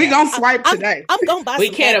 We gonna swipe today. I'm gonna buy. We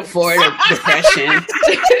can't afford depression.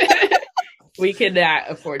 We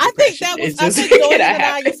cannot afford depression. I think Doyen and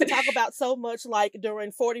I used to talk about so much, like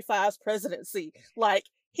during 45's presidency. Like,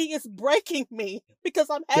 he is breaking me because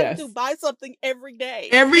I'm having to buy something every day.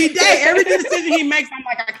 Every day. Every decision he makes, I'm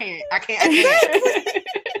like, I can't.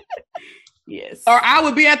 Yes. Or I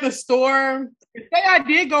would be at the store. Say I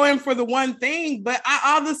did go in for the one thing, but I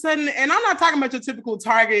all of a sudden, and I'm not talking about your typical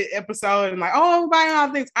Target episode and like, oh, I'm buying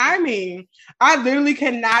all things. I mean, I literally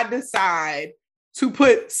cannot decide to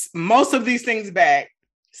put most of these things back.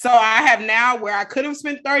 So I have now, where I could have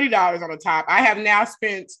spent $30 on the top, I have now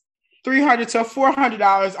spent $300 to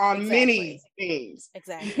 $400 on many things.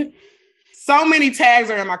 Exactly. So many tags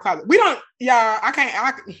are in my closet. Y'all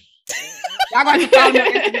got to follow me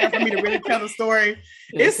on Instagram for me to really tell the story.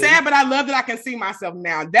 It's sad, but I love that I can see myself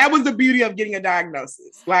now. That was the beauty of getting a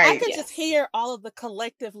diagnosis. Like, I can just hear all of the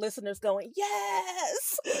collective listeners going,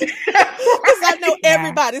 yes. Because I know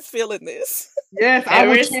everybody's feeling this. Yes.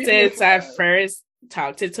 Ever since I first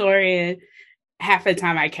talked to Torian, half the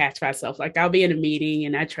time I catch myself. Like, I'll be in a meeting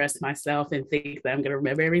and I trust myself and think that I'm going to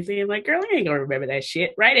remember everything. I'm like, girl, I ain't going to remember that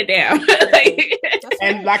shit. Write it down.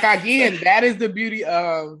 And like, again, that is the beauty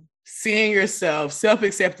of seeing yourself,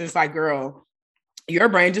 self-acceptance. Like, girl, your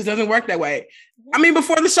brain just doesn't work that way. I mean,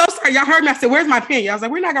 before the show started, y'all heard me. I said, where's my pen? Y'all was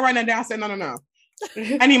like, we're not gonna write that down. I said, no.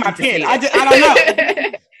 I need my pen. I don't know.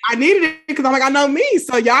 I needed it because I'm like, I know me.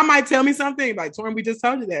 So y'all might tell me something like, Torian, we just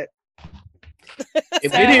told you that.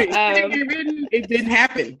 If it didn't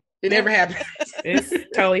happen. It never happened. It's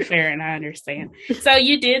totally fair, and I understand. So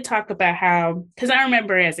you did talk about how, because I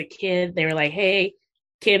remember as a kid, they were like, hey,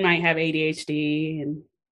 kid might have ADHD, and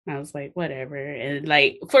I was like, whatever. And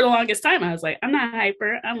like, for the longest time, I was like, I'm not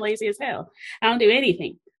hyper. I'm lazy as hell. I don't do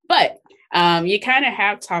anything. But you kind of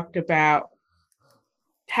have talked about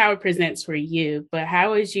how it presents for you, but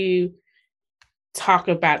how would you talk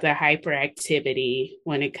about the hyperactivity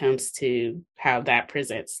when it comes to how that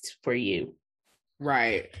presents for you?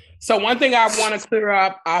 Right. So one thing I want to clear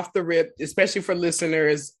up off the rip, especially for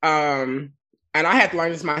listeners, and I had to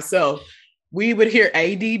learn this myself, we would hear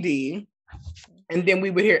ADD, and then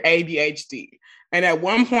we would hear ADHD. And at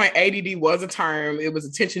one point, ADD was a term. It was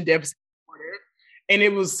attention deficit disorder. And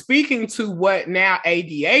it was speaking to what now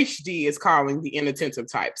ADHD is calling the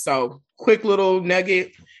inattentive type. So quick little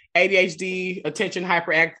nugget, ADHD, attention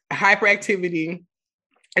hyperactivity,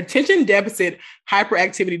 attention deficit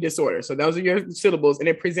hyperactivity disorder. So those are your syllables, and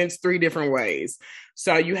it presents 3 different ways.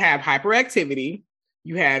 So you have hyperactivity,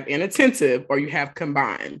 you have inattentive, or you have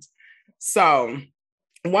combined. So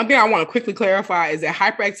one thing I want to quickly clarify is that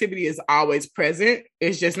hyperactivity is always present.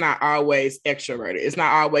 It's just not always extroverted. It's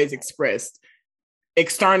not always expressed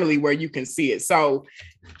externally where you can see it. So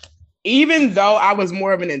even though I was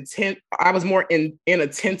more inattentive,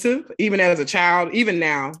 even as a child, even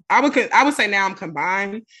now, I would say now I'm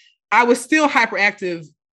combined. I was still hyperactive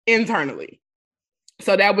internally.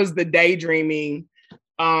 So that was the daydreaming.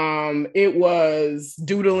 It was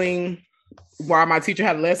doodling while my teacher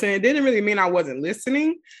had a lesson. It didn't really mean I wasn't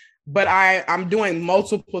listening, but I'm doing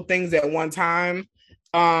multiple things at one time.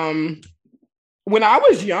 When I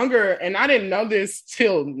was younger, and I didn't know this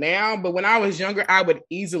till now, but when I was younger, I would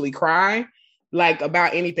easily cry, like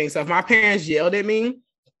about anything. So if my parents yelled at me,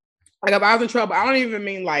 like if I was in trouble, I don't even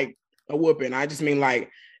mean like a whooping. I just mean like,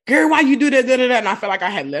 girl, why you do that? And I felt like I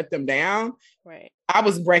had let them down. Right. I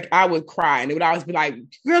would cry, and it would always be like,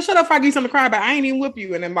 girl, shut up if I give you something to cry about. I ain't even whoop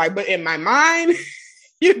you. And I'm like, but in my mind,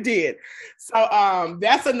 you did. So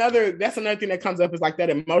that's another thing that comes up, is like that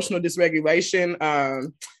emotional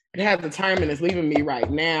dysregulation. It has a term and it's leaving me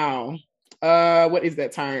right now. What is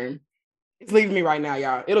that term? It's leaving me right now,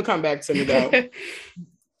 y'all. It'll come back to me though.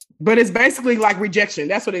 But it's basically like rejection.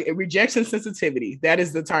 That's what rejection sensitivity. That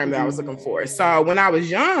is the term that I was looking for. So when I was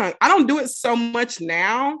young, I don't do it so much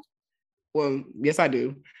now. Well, yes, I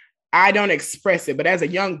do. I don't express it. But as a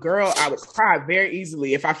young girl, I would cry very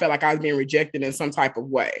easily if I felt like I was being rejected in some type of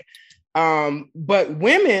way. But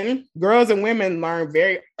girls and women learn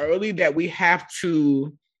very early that we have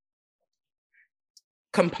to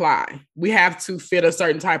comply. We have to fit a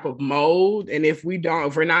certain type of mold. And if we're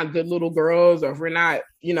not good little girls, or if we're not,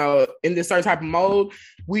 in this certain type of mold,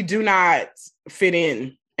 we do not fit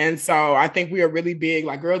in. And so I think we are really big,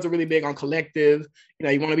 like girls are really big on collective.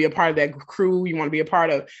 You want to be a part of that crew. You want to be a part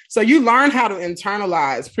of. So you learn how to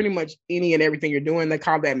internalize pretty much any and everything you're doing. They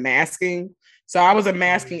call that masking. So I was a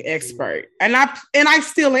masking expert, and I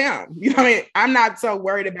still am. You know what I mean? I'm not so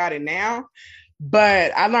worried about it now,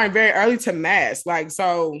 but I learned very early to mask. Like,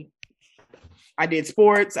 so I did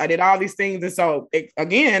sports, I did all these things. And so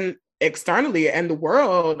again, externally and the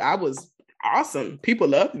world, I was awesome. People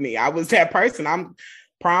loved me. I was that person. I'm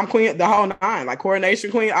prom queen, the whole nine, like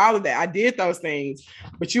coronation queen, all of that. I did those things,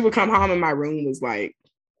 but you would come home and my room was like,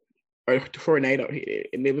 a tornado hit it.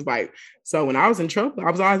 And it was like, so when I was in trouble, I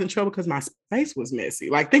was always in trouble because my space was messy.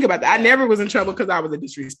 Like, think about that. I never was in trouble because I was a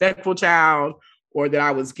disrespectful child, or that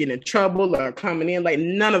I was getting in trouble or coming in like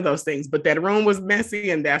none of those things. But that room was messy,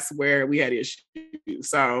 and that's where we had issues.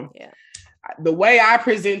 So the way I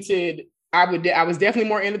presented, I was definitely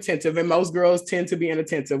more inattentive, and most girls tend to be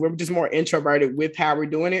inattentive. We're just more introverted with how we're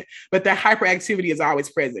doing it. But that hyperactivity is always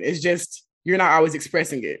present. It's just you're not always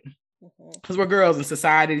expressing it. Because we're girls, and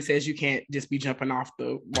society says you can't just be jumping off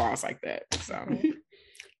the walls like that. So,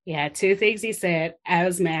 yeah, two things he said. I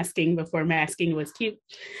was masking before masking was cute.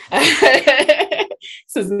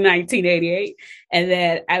 Since 1988. And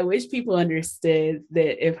then I wish people understood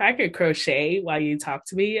that if I could crochet while you talk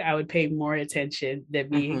to me, I would pay more attention than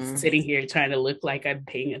me sitting here trying to look like I'm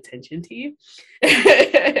paying attention to you.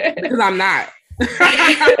 Because I'm not.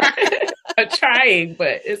 I'm trying,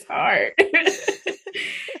 but it's hard.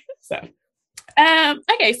 So,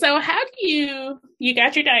 okay. So how do you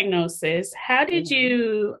got your diagnosis? How did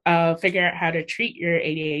you figure out how to treat your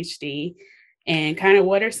ADHD? And kind of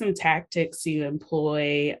what are some tactics you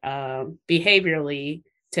employ behaviorally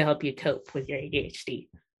to help you cope with your ADHD?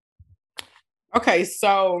 Okay.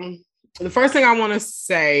 So the first thing I want to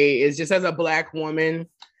say is, just as a Black woman,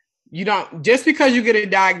 just because you get a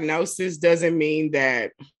diagnosis doesn't mean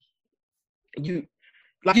that you've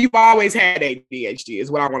always had ADHD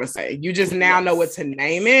is what I want to say. You just now know what to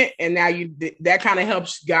name it. And now that kind of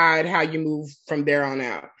helps guide how you move from there on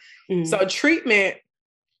out. Mm-hmm. So treatment,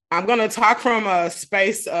 I'm going to talk from a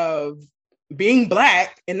space of being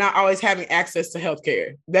Black and not always having access to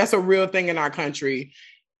healthcare. That's a real thing in our country,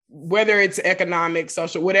 whether it's economic,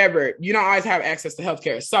 social, whatever. You don't always have access to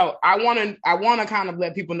healthcare. So I want to kind of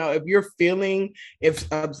let people know, if you're feeling, if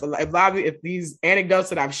these anecdotes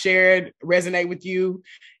that I've shared resonate with you,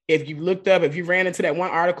 if you looked up, if you ran into that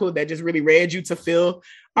one article that just really read you to feel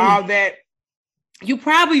all that, you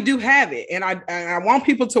probably do have it. And I want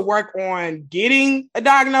people to work on getting a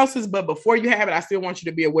diagnosis, but before you have it, I still want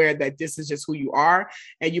you to be aware that this is just who you are,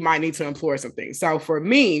 and you might need to explore something. So for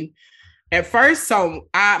me, at first,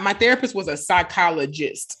 my therapist was a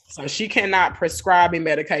psychologist, so she cannot prescribe me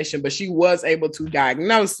medication, but she was able to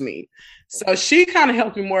diagnose me. So she kind of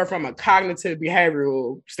helped me more from a cognitive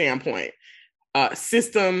behavioral standpoint,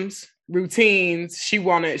 systems, routines. She's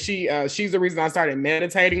the reason I started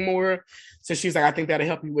meditating more. So she's like, I think that'll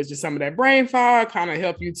help you with just some of that brain fog, kind of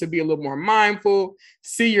help you to be a little more mindful,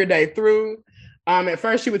 see your day through. At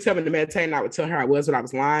first, she would tell me to meditate, and I would tell her I was, but I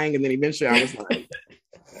was lying. And then eventually I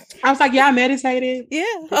was like, yeah, I meditated. Yeah.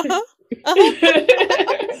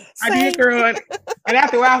 I did, girl. And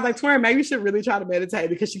after a while, I was like, Twin, maybe you should really try to meditate,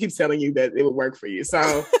 because she keeps telling you that it would work for you.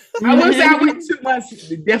 So I wouldn't say I went 2 months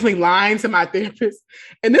definitely lying to my therapist.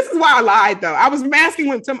 And this is why I lied, though. I was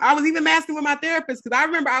even masking with my therapist, because I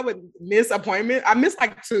remember I would miss appointments. I missed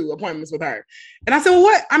like 2 appointments with her. And I said, well,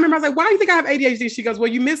 what? I remember I was like, why do you think I have ADHD? She goes,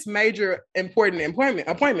 well, you missed major important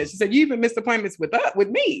appointments. She said, you even missed appointments with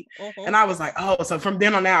me. Mm-hmm. And I was like, oh, so from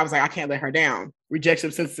then on out, I was like, I can't let her down.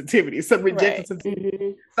 Rejection sensitivity. So sensitivity.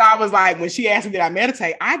 Mm-hmm. So I was like, when she asked me, did I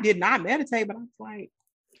meditate? I did not meditate, but I was like,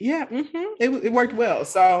 yeah, it worked well.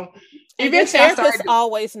 So eventually, therapist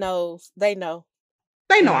always knows. They know.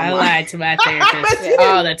 I lied to my therapist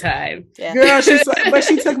all the time. Yeah. Girl, but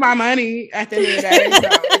she took my money at the end of the day. So.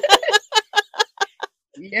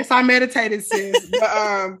 Yes, I meditated, sis.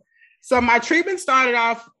 But, so my treatment started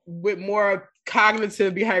off with more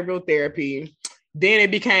cognitive behavioral therapy. Then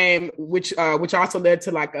it became, which also led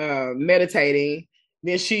to like meditating.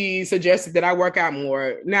 Then she suggested that I work out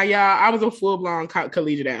more. Now, y'all, I was a full-blown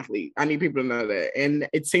collegiate athlete. I need people to know that. And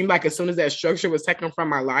it seemed like as soon as that structure was taken from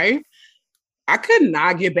my life, I could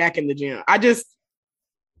not get back in the gym. I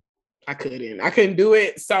couldn't do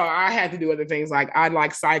it. So I had to do other things. Like I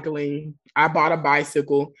like cycling. I bought a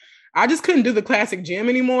bicycle. I just couldn't do the classic gym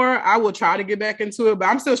anymore. I will try to get back into it, but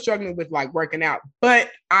I'm still struggling with like working out. But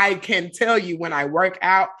I can tell you when I work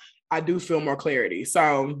out, I do feel more clarity.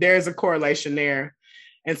 So there's a correlation there.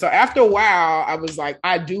 And so after a while, I was like,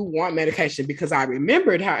 I do want medication because I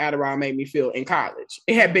remembered how Adderall made me feel in college.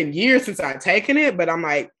 It had been years since I'd taken it, but I'm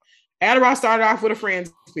like, Adderall started off with a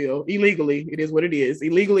friend's pill, illegally. It is what it is.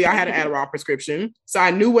 Illegally, I had an Adderall prescription. So I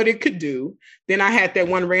knew what it could do. Then I had that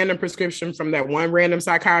one random prescription from that one random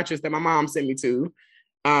psychiatrist that my mom sent me to.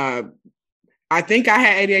 I think I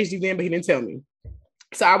had ADHD then, but he didn't tell me.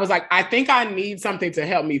 So I was like, I think I need something to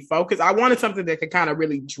help me focus. I wanted something that could kind of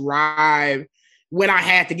really drive when I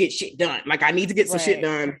had to get shit done. Like I need to get some shit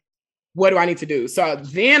done. What do I need to do? So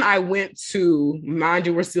then I went to, mind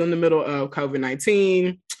you, we're still in the middle of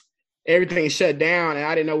COVID-19. Everything shut down and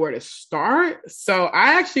I didn't know where to start. So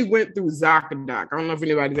I actually went through ZocDoc. I don't know if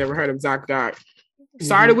anybody's ever heard of ZocDoc.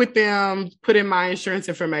 Started with them, put in my insurance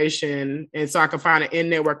information, and so I could find an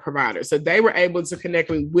in-network provider. So they were able to connect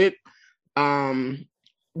me with a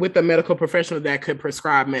medical professional that could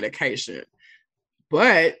prescribe medication.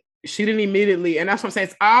 But she didn't immediately, and that's what I'm saying,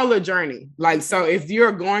 it's all a journey. Like, so if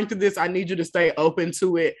you're going through this, I need you to stay open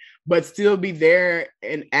to it, but still be there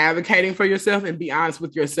and advocating for yourself and be honest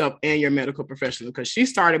with yourself and your medical professional. Because she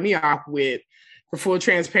started me off with, for full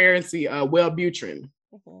transparency, Wellbutrin.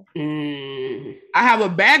 I have a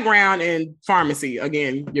background in pharmacy.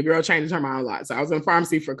 Again, your girl changes her mind a lot. So I was in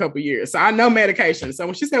pharmacy for a couple of years. So I know medication. So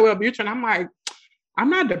when she said Wellbutrin, I'm like, I'm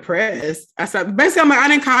not depressed. I said, basically, I'm like, I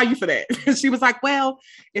didn't call you for that. She was like, well,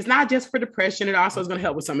 it's not just for depression. It also is going to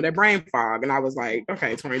help with some of that brain fog. And I was like,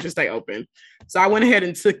 okay, Tori, just stay open. So I went ahead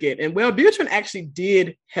and took it. And Wellbutrin actually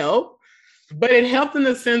did help, but it helped in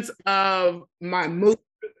the sense of my mood,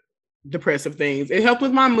 depressive things. It helped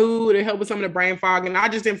with my mood. It helped with some of the brain fog. And I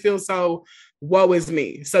just didn't feel so woe is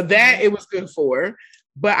me. So that it was good for,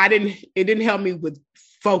 but it didn't help me with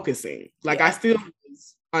focusing. Like I still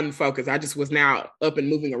unfocused. I just was now up and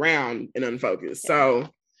moving around and unfocused. So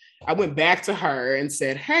I went back to her and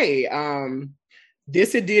said, hey,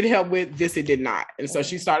 this it did help with, this it did not. And so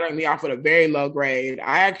she started me off with a very low grade.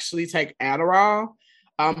 I actually take Adderall,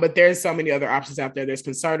 but there's so many other options out there. There's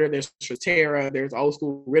Concerta, there's Strattera, there's old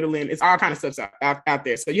school Ritalin. It's all kind of stuff out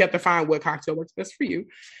there. So you have to find what cocktail works best for you.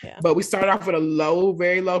 Yeah. But we started off with a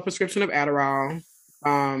very low prescription of Adderall.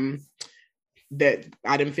 That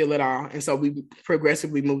I didn't feel at all. And so we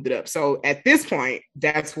progressively moved it up. So at this point,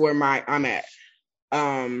 that's where I'm at.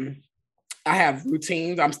 I have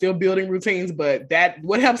routines. I'm still building routines, but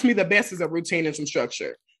what helps me the best is a routine and some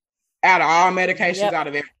structure. Out of all medications, out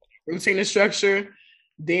of everything, routine and structure,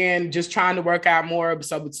 then just trying to work out more.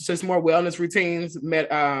 So it's just more wellness routines,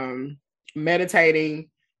 meditating,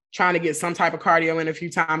 trying to get some type of cardio in a few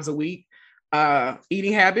times a week,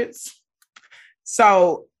 eating habits.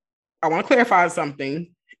 So I want to clarify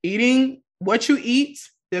something. Eating what you eat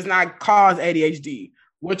does not cause ADHD.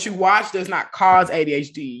 What you watch does not cause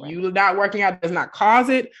ADHD. Right. You not working out does not cause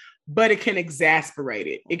it, but it can exacerbate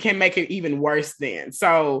it. It can make it even worse then.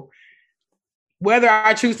 So whether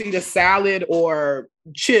I choose to eat a salad or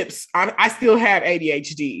chips, I still have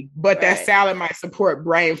ADHD, but that salad might support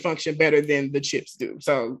brain function better than the chips do.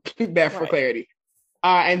 So that for clarity.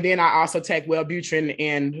 And then I also take Wellbutrin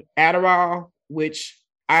and Adderall, which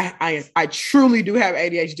I truly do have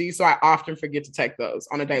ADHD, so I often forget to take those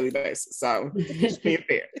on a daily basis. So just being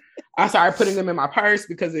fair. I started putting them in my purse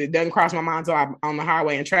because it doesn't cross my mind until I'm on the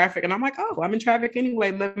highway in traffic. And I'm like, oh, I'm in traffic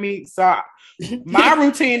anyway. So my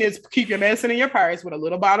routine is keep your medicine in your purse with a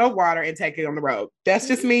little bottle of water and take it on the road. That's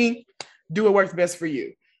just me. Do what works best for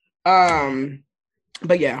you. But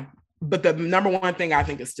the number one thing I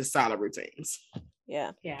think is just solid routines.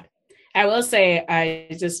 Yeah. I will say,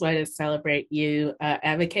 I just want to celebrate you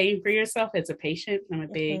advocating for yourself as a patient. I'm a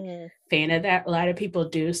big fan of that. A lot of people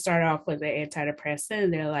do start off with an antidepressant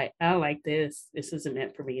and they're like, I don't like this. This isn't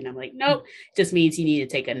meant for me. And I'm like, nope, just means you need to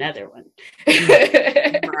take another one.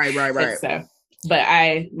 Right. So,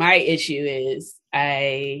 but my issue is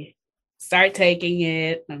I start taking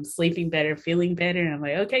it. I'm sleeping better, feeling better. And I'm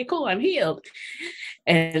like, okay, cool. I'm healed.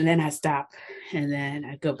 And then I stop. And then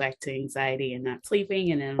I go back to anxiety and not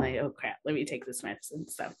sleeping. And then I'm like, oh crap, let me take this medicine.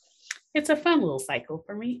 So it's a fun little cycle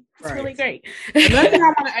for me. It's really great. Another thing I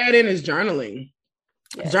want to add in is journaling.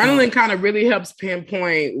 Yes. Journaling kind of really helps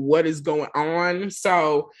pinpoint what is going on.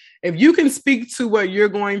 So if you can speak to what you're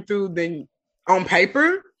going through, then on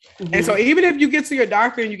paper. Mhm. And so even if you get to your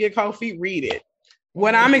doctor and you get cold feet, read it.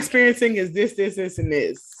 What I'm experiencing is this, and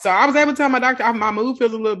this. So I was able to tell my doctor, my mood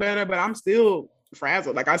feels a little better, but I'm still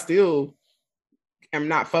frazzled. Like I still am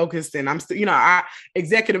not focused, and I'm still,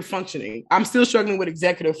 executive functioning. I'm still struggling with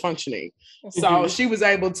executive functioning. So she was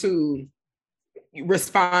able to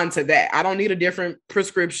respond to that. I don't need a different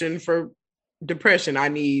prescription for depression. I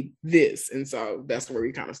need this. And so that's where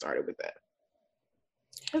we kind of started with that.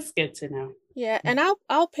 That's good to know. Yeah, and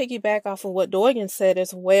I'll piggyback off of what Doigan said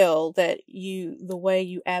as well, that the way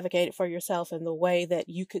you advocated for yourself and the way that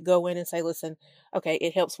you could go in and say, listen, okay,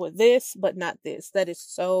 it helps with this, but not this. That is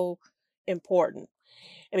so important.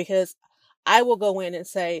 And because I will go in and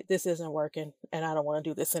say, this isn't working and I don't want to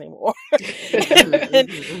do this anymore.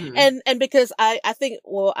 and because I think,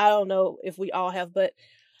 well, I don't know if we all have, but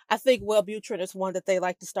I think Wellbutrin is one that they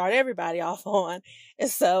like to start everybody off on. And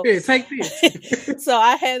so, yeah, take this. So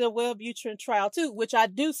I had a Wellbutrin trial too, which I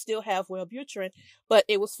do still have Wellbutrin, but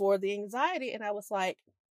it was for the anxiety. And I was like,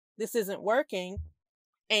 this isn't working.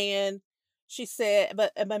 And she said,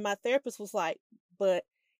 but my therapist was like, but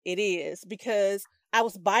it is, because I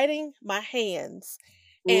was biting my hands.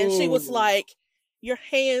 And she was like, your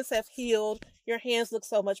hands have healed. Your hands look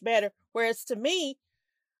so much better. Whereas to me,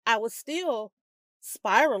 I was still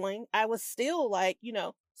spiraling. I was still like,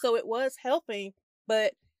 so it was helping,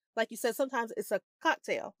 but like you said, sometimes it's a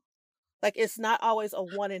cocktail. Like it's not always a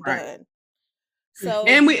one and done. So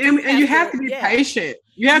and you have to be patient.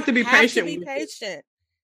 You have to be patient.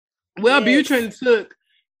 Wellbutrin took,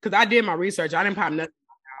 because I did my research. I didn't pop nothing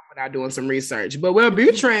without doing some research. But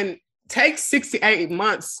Wellbutrin takes 6 to 8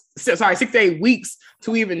 weeks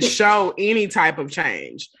to even show any type of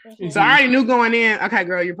change. So I already knew going in, okay,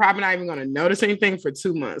 girl, you're probably not even going to notice anything for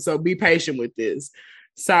 2 months. So be patient with this.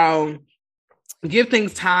 So give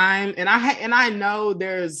things time. And I know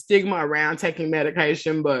there's stigma around taking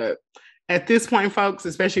medication, but at this point, folks,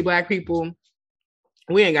 especially Black people,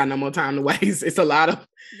 we ain't got no more time to waste. It's a lot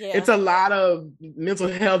of mental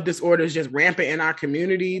health disorders just rampant in our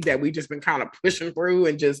community that we just been kind of pushing through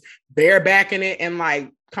and just barebacking it. And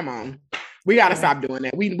like, come on, we got to stop doing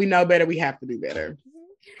that. We know better. We have to do better.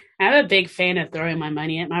 I'm a big fan of throwing my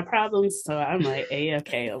money at my problems. So I'm like, hey,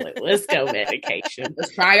 okay, let's go medication.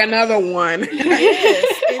 Let's try another one.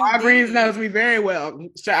 Yes, Walgreens knows me very well.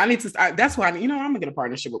 I need to, that's why, I'm going to get a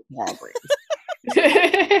partnership with Walgreens.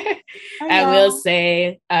 I will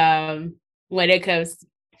say, when it comes to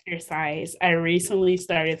exercise, I recently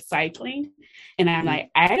started cycling, and I'm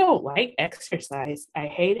like, I don't like exercise. I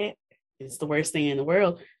hate it. It's the worst thing in the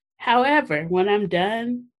world. However, when I'm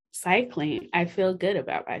done cycling, I feel good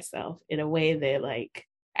about myself in a way that like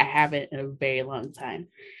I haven't in a very long time.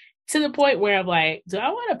 To the point where I'm like, do I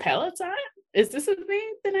want a Peloton? Is this a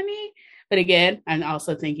thing that I need? But again, I'm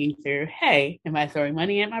also thinking through, hey, am I throwing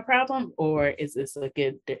money at my problem, or is this a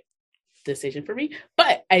good decision for me?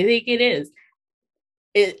 But I think it is.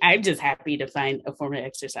 I'm just happy to find a form of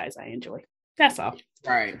exercise I enjoy. That's all.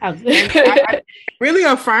 Right. I really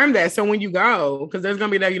affirm that. So when you go, because there's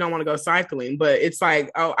gonna be that you don't want to go cycling, but it's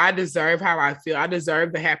like, oh, I deserve how I feel. I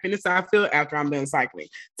deserve the happiness I feel after I'm done cycling.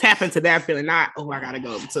 Tap into that feeling, not, oh, I gotta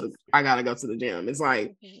go to the gym. It's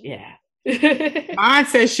like, yeah.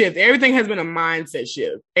 Mindset shift. Everything has been a mindset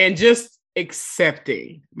shift, and just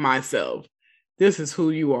accepting myself. This is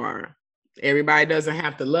who you are. Everybody doesn't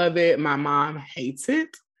have to love it. My mom hates it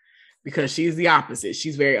because she's the opposite.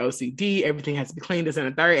 She's very OCD. Everything has to be clean, this and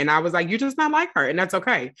the third. And I was like, you're just not like her. And that's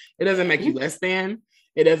okay. It doesn't make you less than.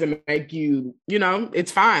 It doesn't make you,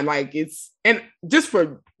 it's fine. Like and just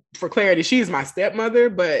for clarity, she's my stepmother,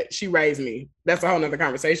 but she raised me. That's a whole nother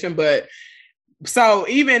conversation. But so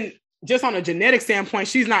even just on a genetic standpoint,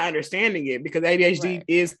 she's not understanding it because ADHD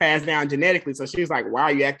is passed down genetically. So she's like, why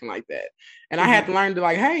are you acting like that? And I had to learn to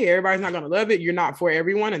like, hey, everybody's not going to love it. You're not for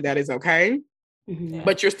everyone. And that is okay.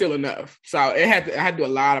 But you're still enough. So I had to do a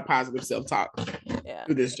lot of positive self-talk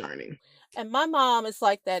through this journey. And my mom is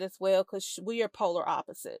like that as well, because we are polar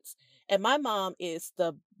opposites. And my mom is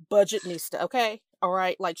the budgetnista, okay? All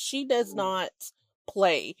right? Like, she does not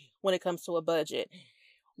play when it comes to a budget.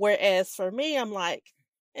 Whereas for me, I'm like,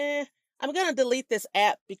 I'm going to delete this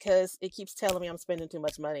app because it keeps telling me I'm spending too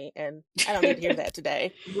much money, and I don't need to hear that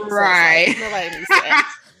today. Right. So nobody needs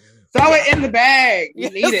that. Throw it in the bag. You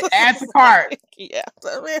need it. Add to cart. Yeah.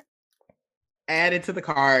 Add it to the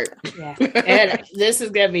cart. Yeah. And this is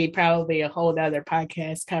going to be probably a whole other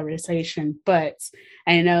podcast conversation, but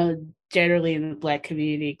I know generally in the Black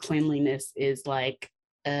community, cleanliness is like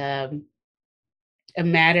a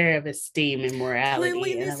matter of esteem and morality.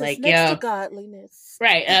 Cleanliness and I'm like, is next to godliness.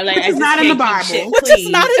 Right. I'm like, it's not in the Bible. Which is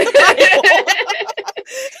not in the Bible.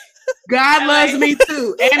 God loves me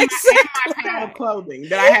too, and my pound of clothing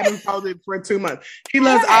that I haven't folded for 2 months. He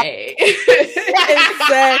loves all.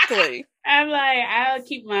 Exactly. I'm like, I'll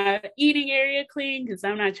keep my eating area clean because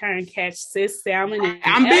I'm not trying to catch cis salmon.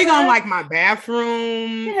 I'm big on like my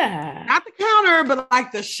bathroom, not the counter, but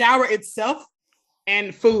like the shower itself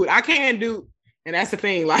and food. I can't do, and that's the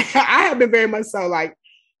thing. Like I have been very much so like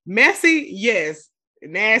messy, yes,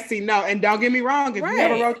 nasty, no. And don't get me wrong, if you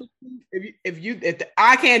have a roach, if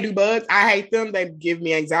I can't do bugs, I hate them. They give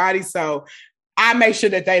me anxiety, so I make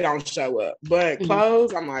sure that they don't show up. But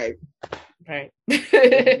clothes, I'm like, right.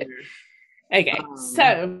 Okay,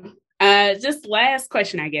 so just last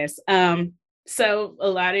question, I guess. So a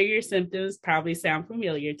lot of your symptoms probably sound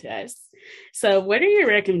familiar to us. So what are your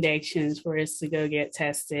recommendations for us to go get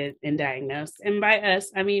tested and diagnosed? And by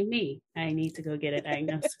us, I mean me. I need to go get a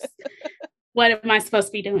diagnosis. What am I supposed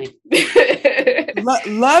to be doing?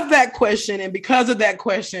 Love that question. And because of that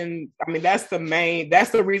question, I mean, that's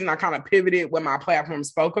the reason I kind of pivoted what my platform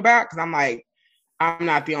spoke about. Cause I'm like, I'm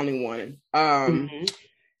not the only one.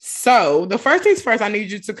 So the first things first, I need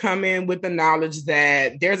you to come in with the knowledge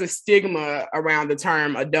that there's a stigma around the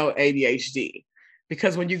term adult ADHD.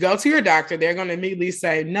 Because when you go to your doctor, they're going to immediately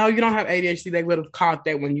say, no, you don't have ADHD. They would have caught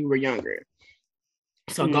that when you were younger.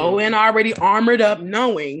 So go in already armored up,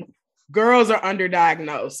 knowing girls are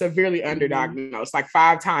underdiagnosed, severely underdiagnosed, like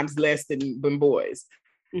 5 times less than boys.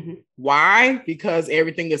 Why? Because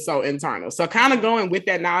everything is so internal. So kind of going with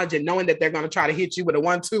that knowledge and knowing that they're going to try to hit you with a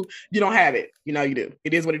 1-2, you don't have it. You know, you do.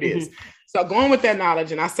 It is what it is. So going with that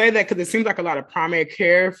knowledge, and I say that because it seems like a lot of primary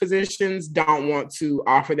care physicians don't want to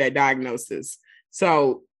offer that diagnosis.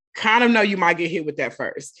 So kind of know you might get hit with that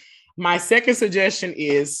first. My second suggestion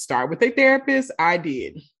is start with a therapist. I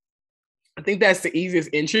did. I think that's the easiest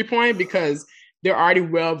entry point because they're already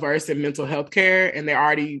well versed in mental health care and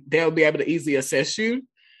they'll be able to easily assess you.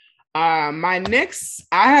 I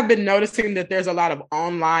have been noticing that there's a lot of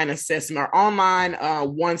online assessment or online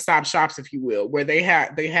one-stop shops, if you will, where they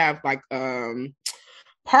have like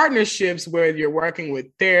partnerships where you're working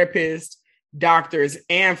with therapists, doctors,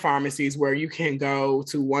 and pharmacies where you can go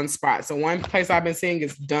to one spot. So one place I've been seeing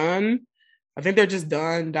is Done. I think they're just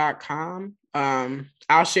done.com.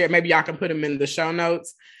 I'll share, maybe y'all can put them in the show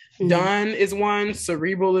notes. Done is one,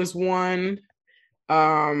 Cerebral is one.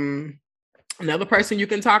 Another person you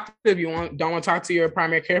can talk to if you don't want to talk to your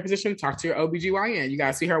primary care physician, talk to your OBGYN. You got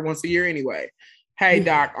to see her once a year anyway. Hey,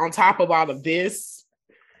 doc, on top of all of this,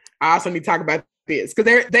 I also need to talk about this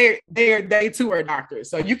because they too are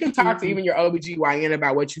doctors. So you can talk to even your OBGYN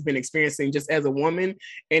about what you've been experiencing just as a woman.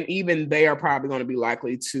 And even they are probably going to be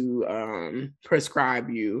likely to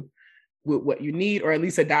prescribe you with what you need or at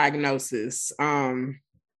least a diagnosis.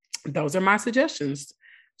 Those are my suggestions.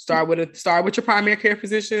 Start with your primary care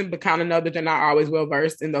physician, but kind of know that they're not always well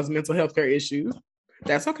versed in those mental health care issues.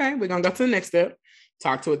 That's okay. We're gonna go to the next step.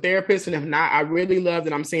 Talk to a therapist, and if not, I really love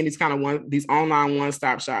that I'm seeing these online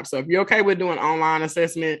one-stop shops. So if you're okay with doing online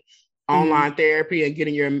assessment, online therapy, and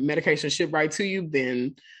getting your medication shipped right to you,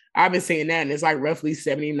 then I've been seeing that, and it's like roughly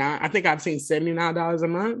 $79. I think I've seen $79 a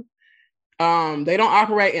month. They don't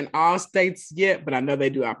operate in all states yet, but I know they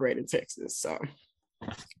do operate in Texas. So.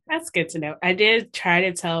 That's good to know. I did try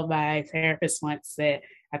to tell my therapist once that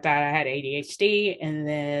I thought I had ADHD, and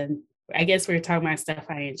then I guess we were talking about stuff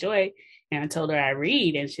I enjoy, and I told her I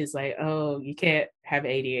read, and she's like, "Oh, you can't have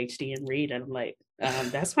ADHD and read." And I'm like,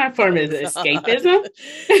 "That's my form of escapism."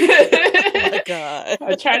 Oh my God!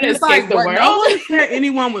 I'm trying to escape the world. No one said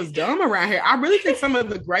anyone was dumb around here. I really think some of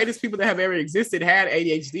the greatest people that have ever existed had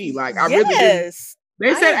ADHD. Like, I really do.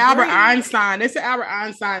 They said Albert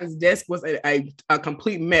Einstein's desk was a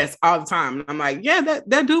complete mess all the time. And I'm like, yeah,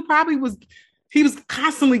 that dude probably was. He was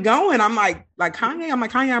constantly going. I'm like Kanye.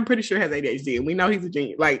 Kanye, I'm pretty sure has ADHD, and we know he's a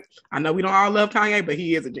genius. Like, I know we don't all love Kanye, but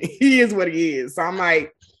he is a genius. He is what he is. So I'm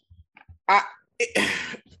like,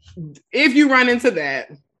 if you run into that,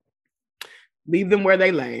 leave them where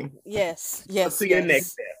they lay. Yes. To your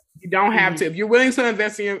next step. You don't have to. If you're willing to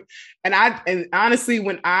invest in your, and honestly,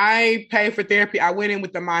 when I paid for therapy, I went in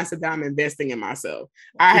with the mindset that I'm investing in myself.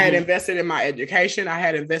 I had invested in my education. I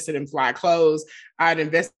had invested in fly clothes. I had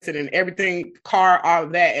invested in everything, car, all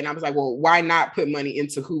of that. And I was like, well, why not put money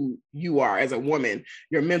into who you are as a woman?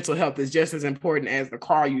 Your mental health is just as important as the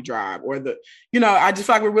car you drive or I just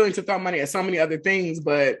feel like we're willing to throw money at so many other things,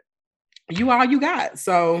 but you all you got.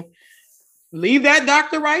 So leave that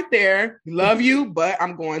doctor right there. Love you, but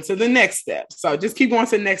I'm going to the next step. So just keep going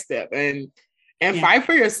to the next step and fight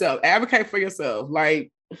for yourself. Advocate for yourself.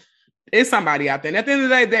 Like, it's somebody out there. And at the end of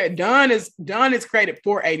the day, Done is created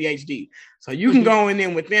for ADHD. So you can go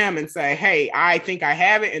in with them and say, hey, I think I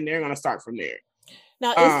have it. And they're going to start from there.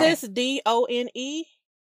 Now, is this DONE?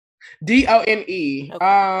 DONE.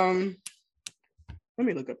 Okay. Let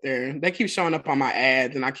me look up there. They keep showing up on my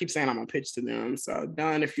ads, and I keep saying I'm gonna pitch to them. So,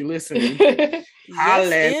 Done, if you're listening,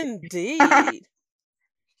 Yes, indeed.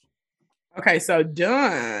 Okay, so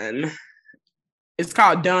Done. It's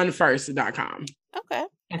called donefirst.com.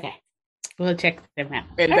 Okay. We'll check them out.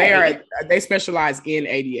 And they specialize in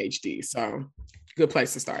ADHD, so good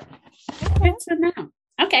place to start. Good to know.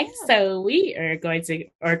 Okay, so we are going to,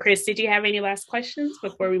 or Chris, did you have any last questions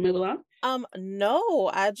before we move along?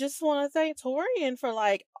 No, I just want to thank Torian for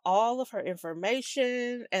like all of her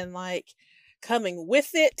information and like coming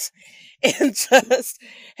with it and just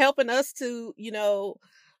helping us to,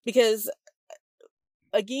 because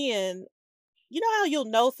again, you know how you'll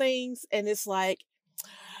know things and it's like,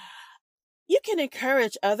 you can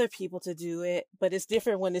encourage other people to do it, but it's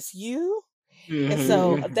different when it's you. Mm-hmm. And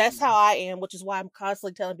so that's how I am, which is why I'm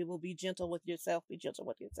constantly telling people, be gentle with yourself, be gentle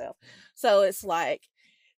with yourself. So it's like,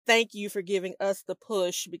 thank you for giving us the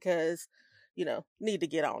push because, need to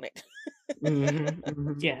get on it.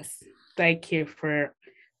 Yes. Thank you for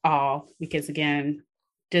all, because again,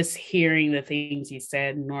 just hearing the things you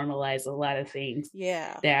said normalized a lot of things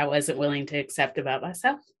that I wasn't willing to accept about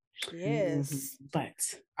myself. Yes. But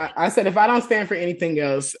I said, if I don't stand for anything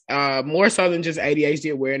else, more so than just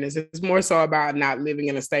ADHD awareness, it's more so about not living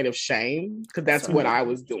in a state of shame, because that's what I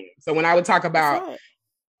was doing. So when I would talk about,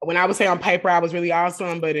 when I would say on paper, I was really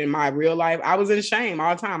awesome, but in my real life, I was in shame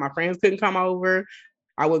all the time. My friends couldn't come over.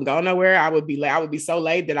 I wouldn't go nowhere. I would be late. I would be so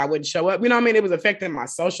late that I wouldn't show up. You know what I mean? It was affecting my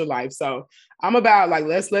social life. So I'm about like,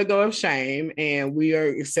 let's let go of shame. And we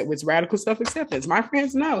are with radical self-acceptance. My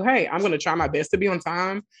friends know, hey, I'm going to try my best to be on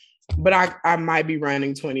time, but I might be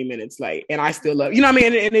running 20 minutes late and I still love, you know what I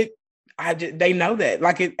mean? And they know that,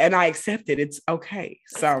 like it, and I accept it. It's okay.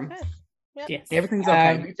 So yes, everything's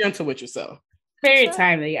okay. Be gentle with yourself. Very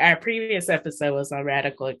timely. Our previous episode was on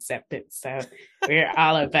radical acceptance. So we're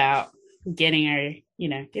all about getting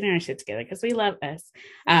our shit together because we love us.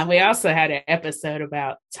 We also had an episode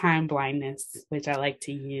about time blindness, which I like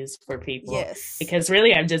to use for people because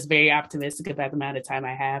really I'm just very optimistic about the amount of time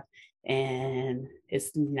I have, and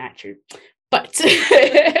it's not true. But for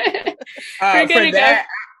that,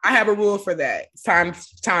 I have a rule for that.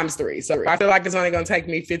 Times 3. So I feel like it's only going to take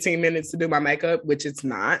me 15 minutes to do my makeup, which it's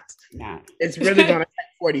not. It's really going to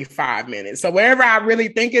take 45 minutes. So wherever I really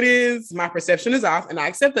think it is, my perception is off, and I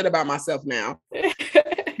accept that about myself now.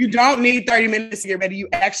 You don't need 30 minutes to get ready. You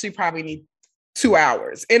actually probably need 2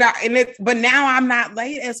 hours. But now I'm not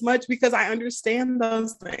late as much because I understand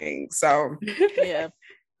those things. So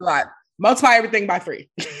like multiply everything by 3.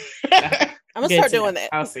 I'm gonna start doing that.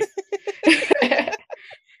 I'll see.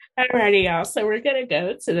 Alrighty, y'all. So we're gonna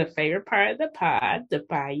go to the favorite part of the pod, to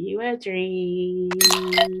buy you a drink.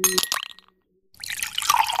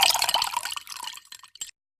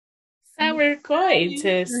 So we're going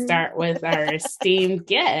to start with our esteemed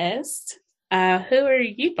guest. Who are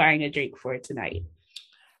you buying a drink for tonight?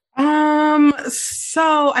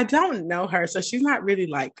 So I don't know her, so she's not really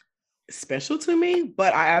like special to me,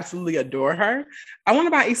 but I absolutely adore her. I want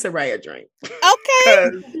to buy Issa Rae a drink.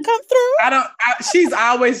 Okay, come through. She's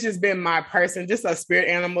always just been my person, just a spirit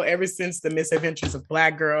animal ever since the Misadventures of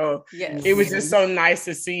Black Girl. Yes. It was just so nice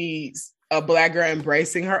to see a Black girl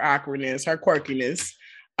embracing her awkwardness, her quirkiness,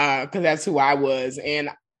 because that's who I was. And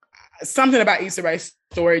something about Issa Rae's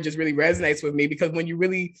story just really resonates with me, because when you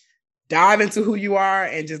really dive into who you are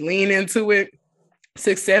and just lean into it,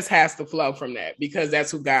 success has to flow from that, because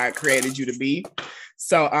that's who God created you to be.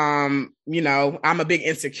 So, I'm a big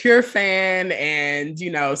Insecure fan, and,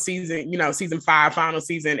 season 5, final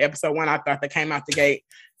season, episode 1, I thought that came out the gate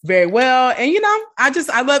very well. And,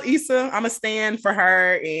 I love Issa. I'm a stan for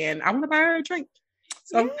her, and I want to buy her a drink.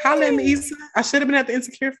 So holla at me, Issa. I should have been at the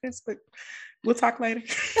Insecure Fest, but we'll talk later.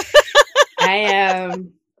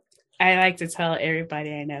 I like to tell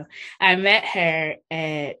everybody I know. I met her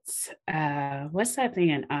at what's that thing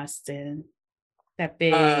in Austin? That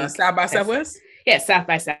big South by Southwest? Yeah, South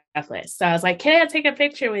by Southwest. So I was like, can I take a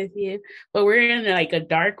picture with you? But we're in like a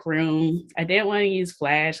dark room. I didn't want to use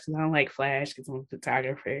flash because I don't like flash because I'm a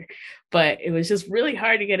photographer. But it was just really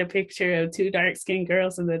hard to get a picture of 2 dark-skinned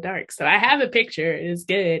girls in the dark. So I have a picture. It's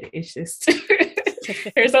good. It's just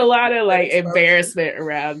there's a lot of like embarrassment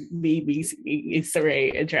around me meeting Issa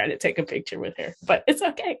Rae and trying to take a picture with her. But it's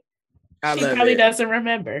okay. She probably doesn't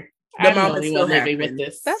remember. I'm the only one living with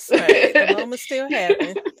this. That's right. The moment still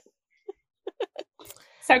happening.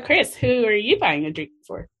 So, Chris, who are you buying a drink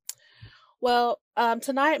for? Well,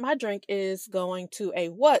 tonight my drink is going to a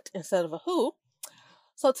what instead of a who.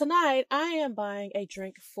 So tonight I am buying a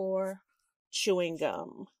drink for chewing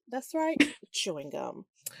gum. That's right, chewing gum.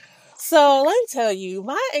 So let me tell you,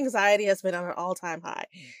 my anxiety has been on an all-time high.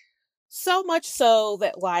 So much so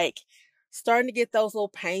that, like, starting to get those little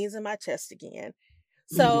pains in my chest again.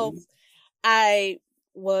 So I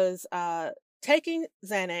was taking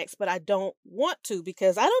Xanax, but I don't want to,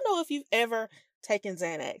 because I don't know if you've ever taken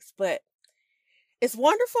Xanax, but it's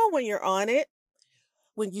wonderful when you're on it.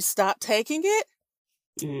 When you stop taking it,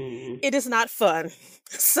 it is not fun.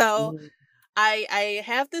 So I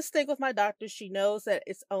have this thing with my doctor. She knows that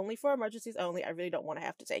it's only for emergencies only. I really don't want to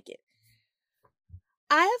have to take it.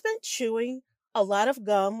 I have been chewing a lot of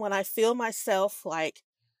gum when I feel myself like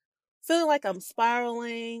feeling like I'm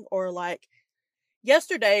spiraling, or like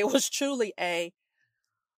yesterday was truly a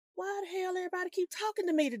why the hell everybody keep talking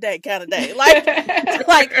to me today kind of day. Like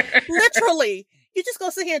literally, you just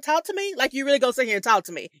gonna sit here and talk to me? Like, you really gonna sit here and talk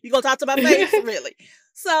to me? You gonna talk to my face? Really?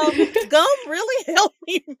 So gum really helped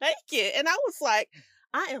me make it. And I was like,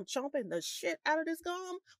 I am chomping the shit out of this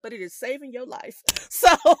gum, but it is saving your life. So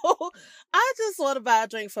I just want to buy a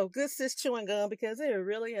drink from Good Sis Chewing Gum, because it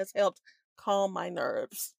really has helped calm my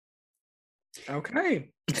nerves. Okay.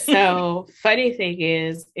 So funny thing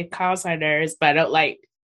is, it calms my nerves, but I don't like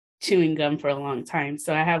chewing gum for a long time.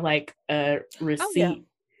 So I have like a receipt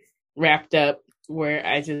wrapped up where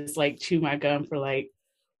I just like chew my gum for like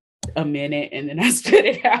a minute and then I spit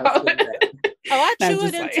it out. I chew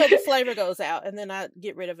it until the flavor goes out, and then I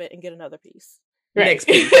get rid of it and get another piece. Right.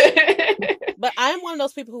 But I am one of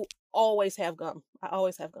those people who always have gum. I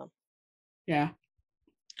always have gum. Yeah.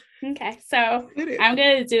 Okay, so I'm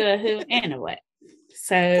going to do a who and a what.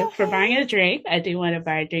 So for buying a drink, I do want to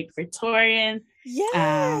buy a drink for Torian. Yes.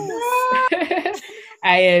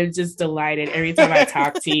 I am just delighted every time I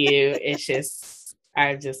talk to you. It's just,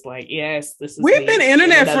 I'm just like, yes, this is. We've been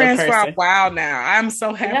internet friends for a while now. I'm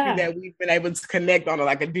so happy that we've been able to connect on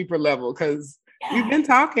a deeper level, because we've been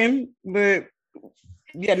talking, but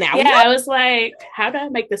I was like, how do I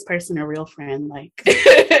make this person a real friend? Like,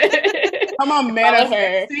 come on,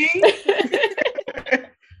 manifesting.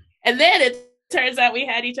 And then it turns out we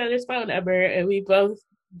had each other's phone number, and we both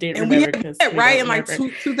didn't remember. We met, right, in like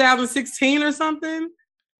 2016 or something.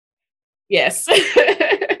 Yes.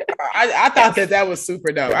 I thought that was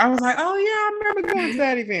super dope. I was like, oh yeah, I remember going to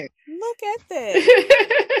that event. Look at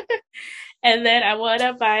that. And then I want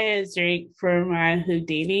to buy a drink for my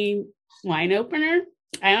Houdini wine opener.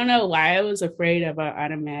 I don't know why I was afraid of an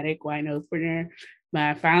automatic wine opener, but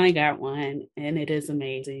I finally got one, and it is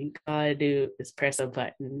amazing. All I do is press a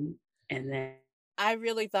button, and then I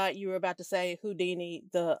really thought you were about to say Houdini,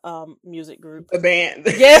 the music group. The band.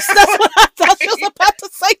 Yes, that's what I thought you was about to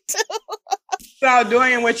say too. So,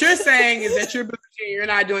 Dorian, what you're saying is that you're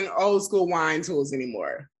not doing old school wine tools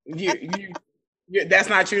anymore. That's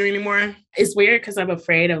not you anymore? It's weird because I'm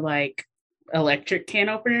afraid of like electric can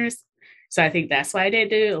openers. So I think that's why I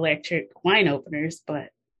didn't do electric wine openers, but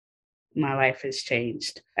my life has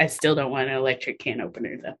changed. I still don't want an electric can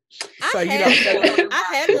opener though. I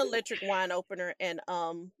had an electric wine opener, and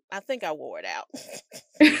I think I wore it out.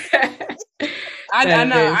 I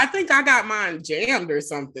know. I think I got mine jammed or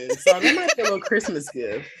something. So that might be a little Christmas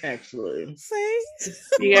gift, actually. See?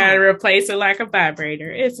 You gotta replace it like a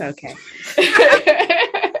vibrator. It's okay.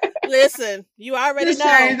 Listen, you already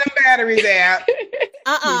know. Change the batteries out.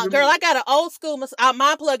 Girl, I got an old school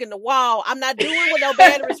mine plug in the wall. I'm not doing with no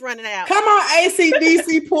batteries running out. Come on,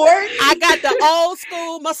 AC/DC port. I got the old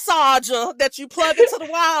school massager that you plug into the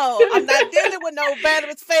wall. I'm not dealing with no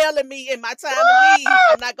batteries failing me in my time of need.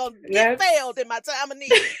 I'm not going to get failed in my time of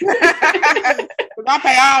need. I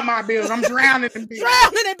pay all my bills. I'm drowning in bills.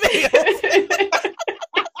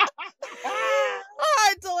 All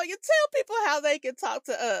right, Doya, tell people how they can talk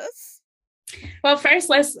to us. Well, first,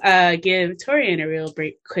 let's give Torian a real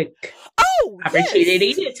quick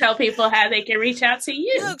opportunity to tell people how they can reach out to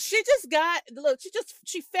you. Look, she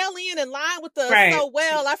fell in line with us so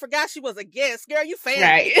well. I forgot she was a guest. Girl, you fancy.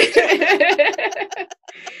 Right.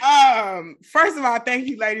 First of all, thank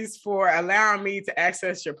you, ladies, for allowing me to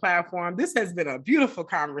access your platform. This has been a beautiful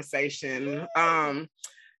conversation.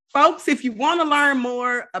 Folks, if you want to learn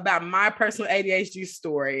more about my personal ADHD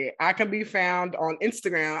story, I can be found on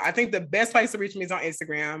Instagram. I think the best place to reach me is on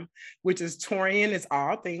Instagram, which is Torian is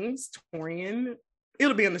all things. Torian,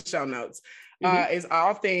 it'll be in the show notes. Is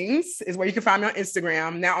all things is where you can find me on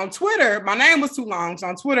Instagram. Now on Twitter, my name was too long, so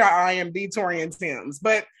on Twitter I am the Torian Timms.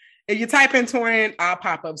 But if you type in Torian, I'll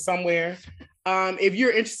pop up somewhere. If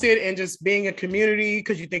you're interested in just being a community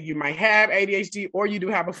because you think you might have ADHD or you do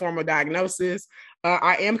have a formal diagnosis,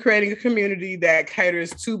 I am creating a community that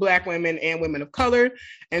caters to Black women and women of color.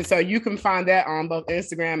 And so you can find that on both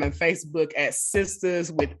Instagram and Facebook at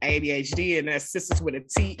Sisters with ADHD, and that's Sisters with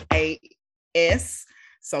a TAS.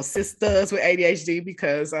 So Sisters with ADHD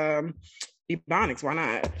because Ebonics, why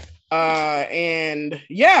not? And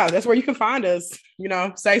yeah, that's where you can find us. You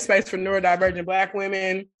know, safe space for neurodivergent Black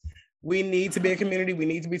women. We need to be a community. We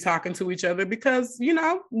need to be talking to each other because, you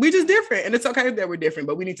know, we just different, and it's okay that we're different,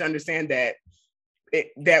 but we need to understand that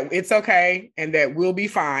it's okay and that we'll be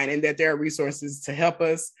fine and that there are resources to help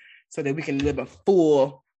us so that we can live a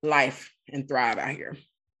full life and thrive out here.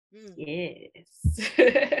 Yes.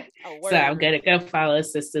 So I'm going to go follow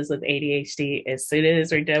Sisters with ADHD as soon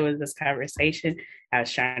as we're done with this conversation. I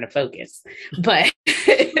was trying to focus, but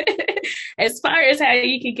as far as how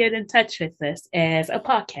you can get in touch with us as a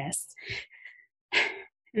podcast,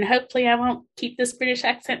 and hopefully I won't keep this British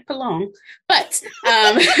accent for long, but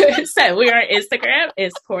so we are on Instagram.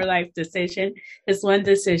 It's Poor Life Decision. It's one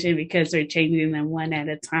decision because we're changing them one at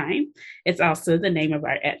a time. It's also the name of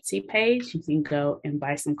our Etsy page. You can go and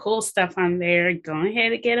buy some cool stuff on there. Go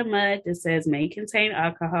ahead and get a mug that says may contain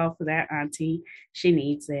alcohol for that auntie. She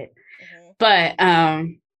needs it. Mm-hmm. But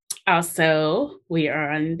also we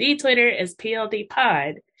are on the Twitter as PLD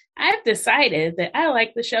Pod. I've decided that I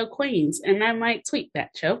like the show Queens, and I might tweet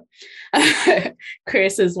that show.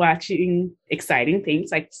 Chris is watching exciting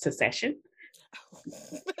things like Succession.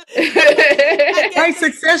 Wait,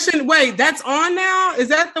 Succession. Wait, that's on now? Is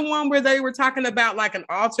that the one where they were talking about like an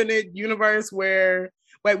alternate universe where?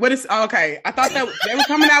 Wait, what is? Okay, I thought that they were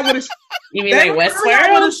coming out with a. You mean like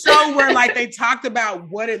Westworld? With a show where like they talked about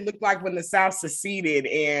what it looked like when the South seceded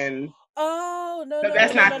and. Oh no,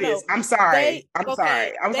 that's not this. I'm sorry.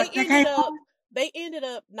 Sorry. I was they ended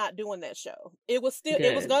up not doing that show. It was still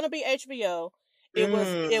it was gonna be HBO.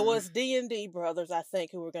 It was D&D Brothers, I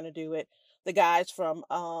think, who were gonna do it. The guys from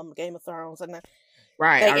Game of Thrones, and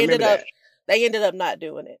they ended up not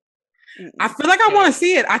doing it. I feel like I want to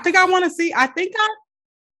see it. I think I want to see. I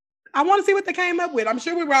want to see what they came up with. I'm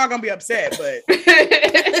sure we were all gonna be upset, but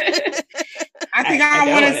I think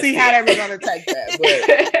I want to see how they were gonna take that.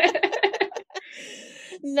 But.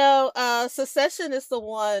 No, Succession is the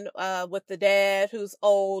one with the dad who's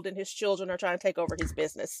old and his children are trying to take over his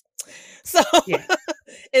business. So yeah.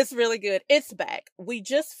 It's really good. It's back. We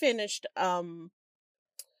just finished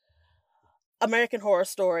American Horror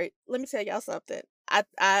Story. Let me tell y'all something. I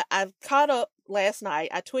caught up last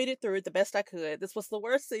night. I tweeted through it the best I could. This was the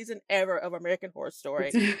worst season ever of American Horror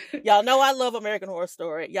Story. Y'all know I love American Horror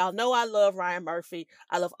Story. Y'all know I love Ryan Murphy.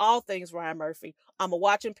 I love all things Ryan Murphy. I'm going to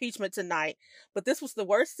watch Impeachment tonight. But this was the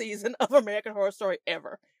worst season of American Horror Story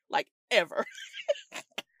ever. Like, ever.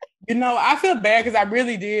 You know, I feel bad because I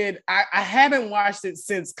really did. I haven't watched it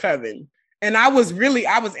since Coven. And I'm just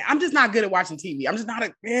not good at watching TV. I'm just not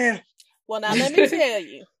Well, now let me tell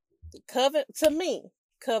you. Coven, to me,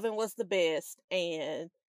 Coven was the best, and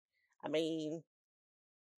I mean,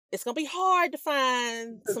 it's gonna be hard to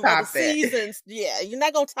find some other seasons. Yeah, you're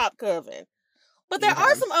not gonna top Coven, but there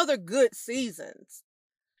are some other good seasons.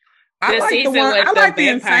 I like the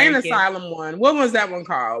Insane Asylum one. What was that one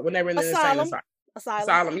called? When they were in the Insane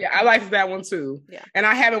Asylum. Yeah, I liked that one too. Yeah, and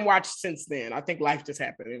I haven't watched since then. I think life just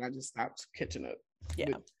happened, and I just stopped catching up.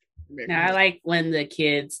 Yeah. Now, I like when the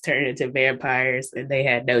kids turned into vampires and they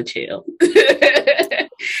had no chill. I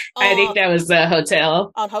think that was the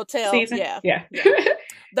Hotel. On Hotel, season. Yeah. The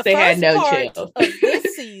they first had no part chill. of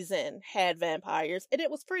this season had vampires, and it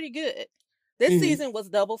was pretty good. This season was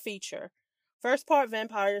double feature. First part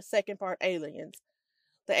vampires, second part aliens.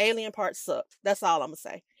 The alien part sucked. That's all I'm gonna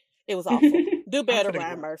say. It was awful. Do better,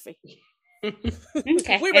 Ryan Murphy.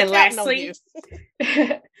 Okay. We were counting on you.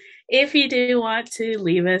 If you do want to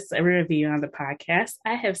leave us a review on the podcast,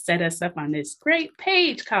 I have set us up on this great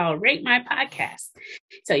page called Rate My Podcast.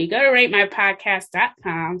 So you go to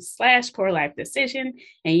ratemypodcast.com/Poor Life Decision,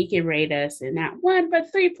 and you can rate us in not one,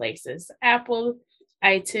 but 3 places: Apple,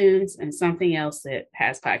 iTunes, and something else that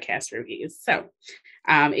has podcast reviews. So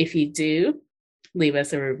if you do leave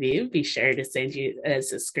us a review, be sure to send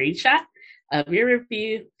us a screenshot of your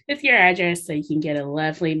review with your address so you can get a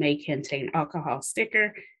lovely May Contain Alcohol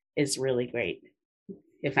sticker. It's really great,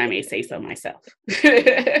 if I may say so myself.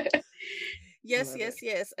 Yes.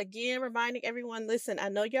 Again, reminding everyone, listen, I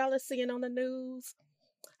know y'all are seeing on the news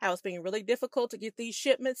how it's being really difficult to get these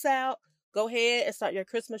shipments out. Go ahead and start your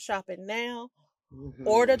Christmas shopping now. Mm-hmm.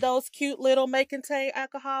 Order those cute little May Contain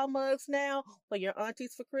Alcohol mugs now for your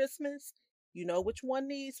aunties for Christmas. You know which one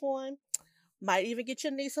needs one. Might even get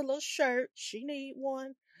your niece a little shirt. She need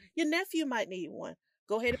one. Your nephew might need one.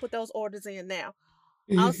 Go ahead and put those orders in now.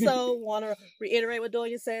 Also, want to reiterate what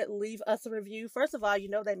Doya said. Leave us a review. First of all, you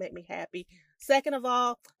know they make me happy. Second of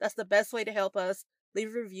all, that's the best way to help us. Leave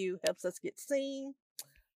a review. Helps us get seen.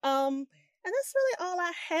 And that's really all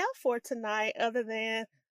I have for tonight, other than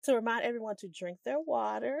to remind everyone to drink their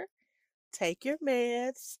water, take your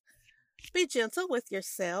meds, be gentle with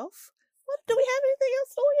yourself. What, do we have anything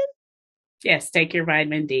else, Doya? Yes, take your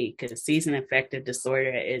vitamin D because season affective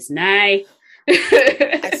disorder is nigh.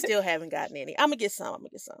 I still haven't gotten any. I'm gonna get some.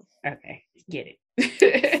 Okay, get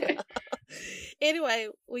it. Anyway,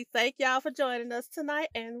 we thank y'all for joining us tonight,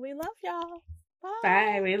 and we love y'all. Bye.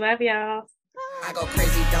 Bye. We love y'all. Bye. I go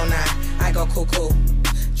crazy, don't I go cuckoo.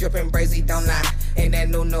 Dripping brazy, don't I? Ain't that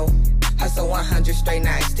new? Hustle 100 straight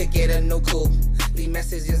nights to get a new coupe. Leave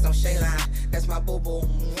messages on Shayline. That's my boo-boo.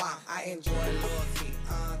 I enjoy loyalty,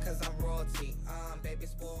 cause I'm royalty. Baby,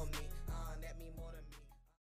 spoil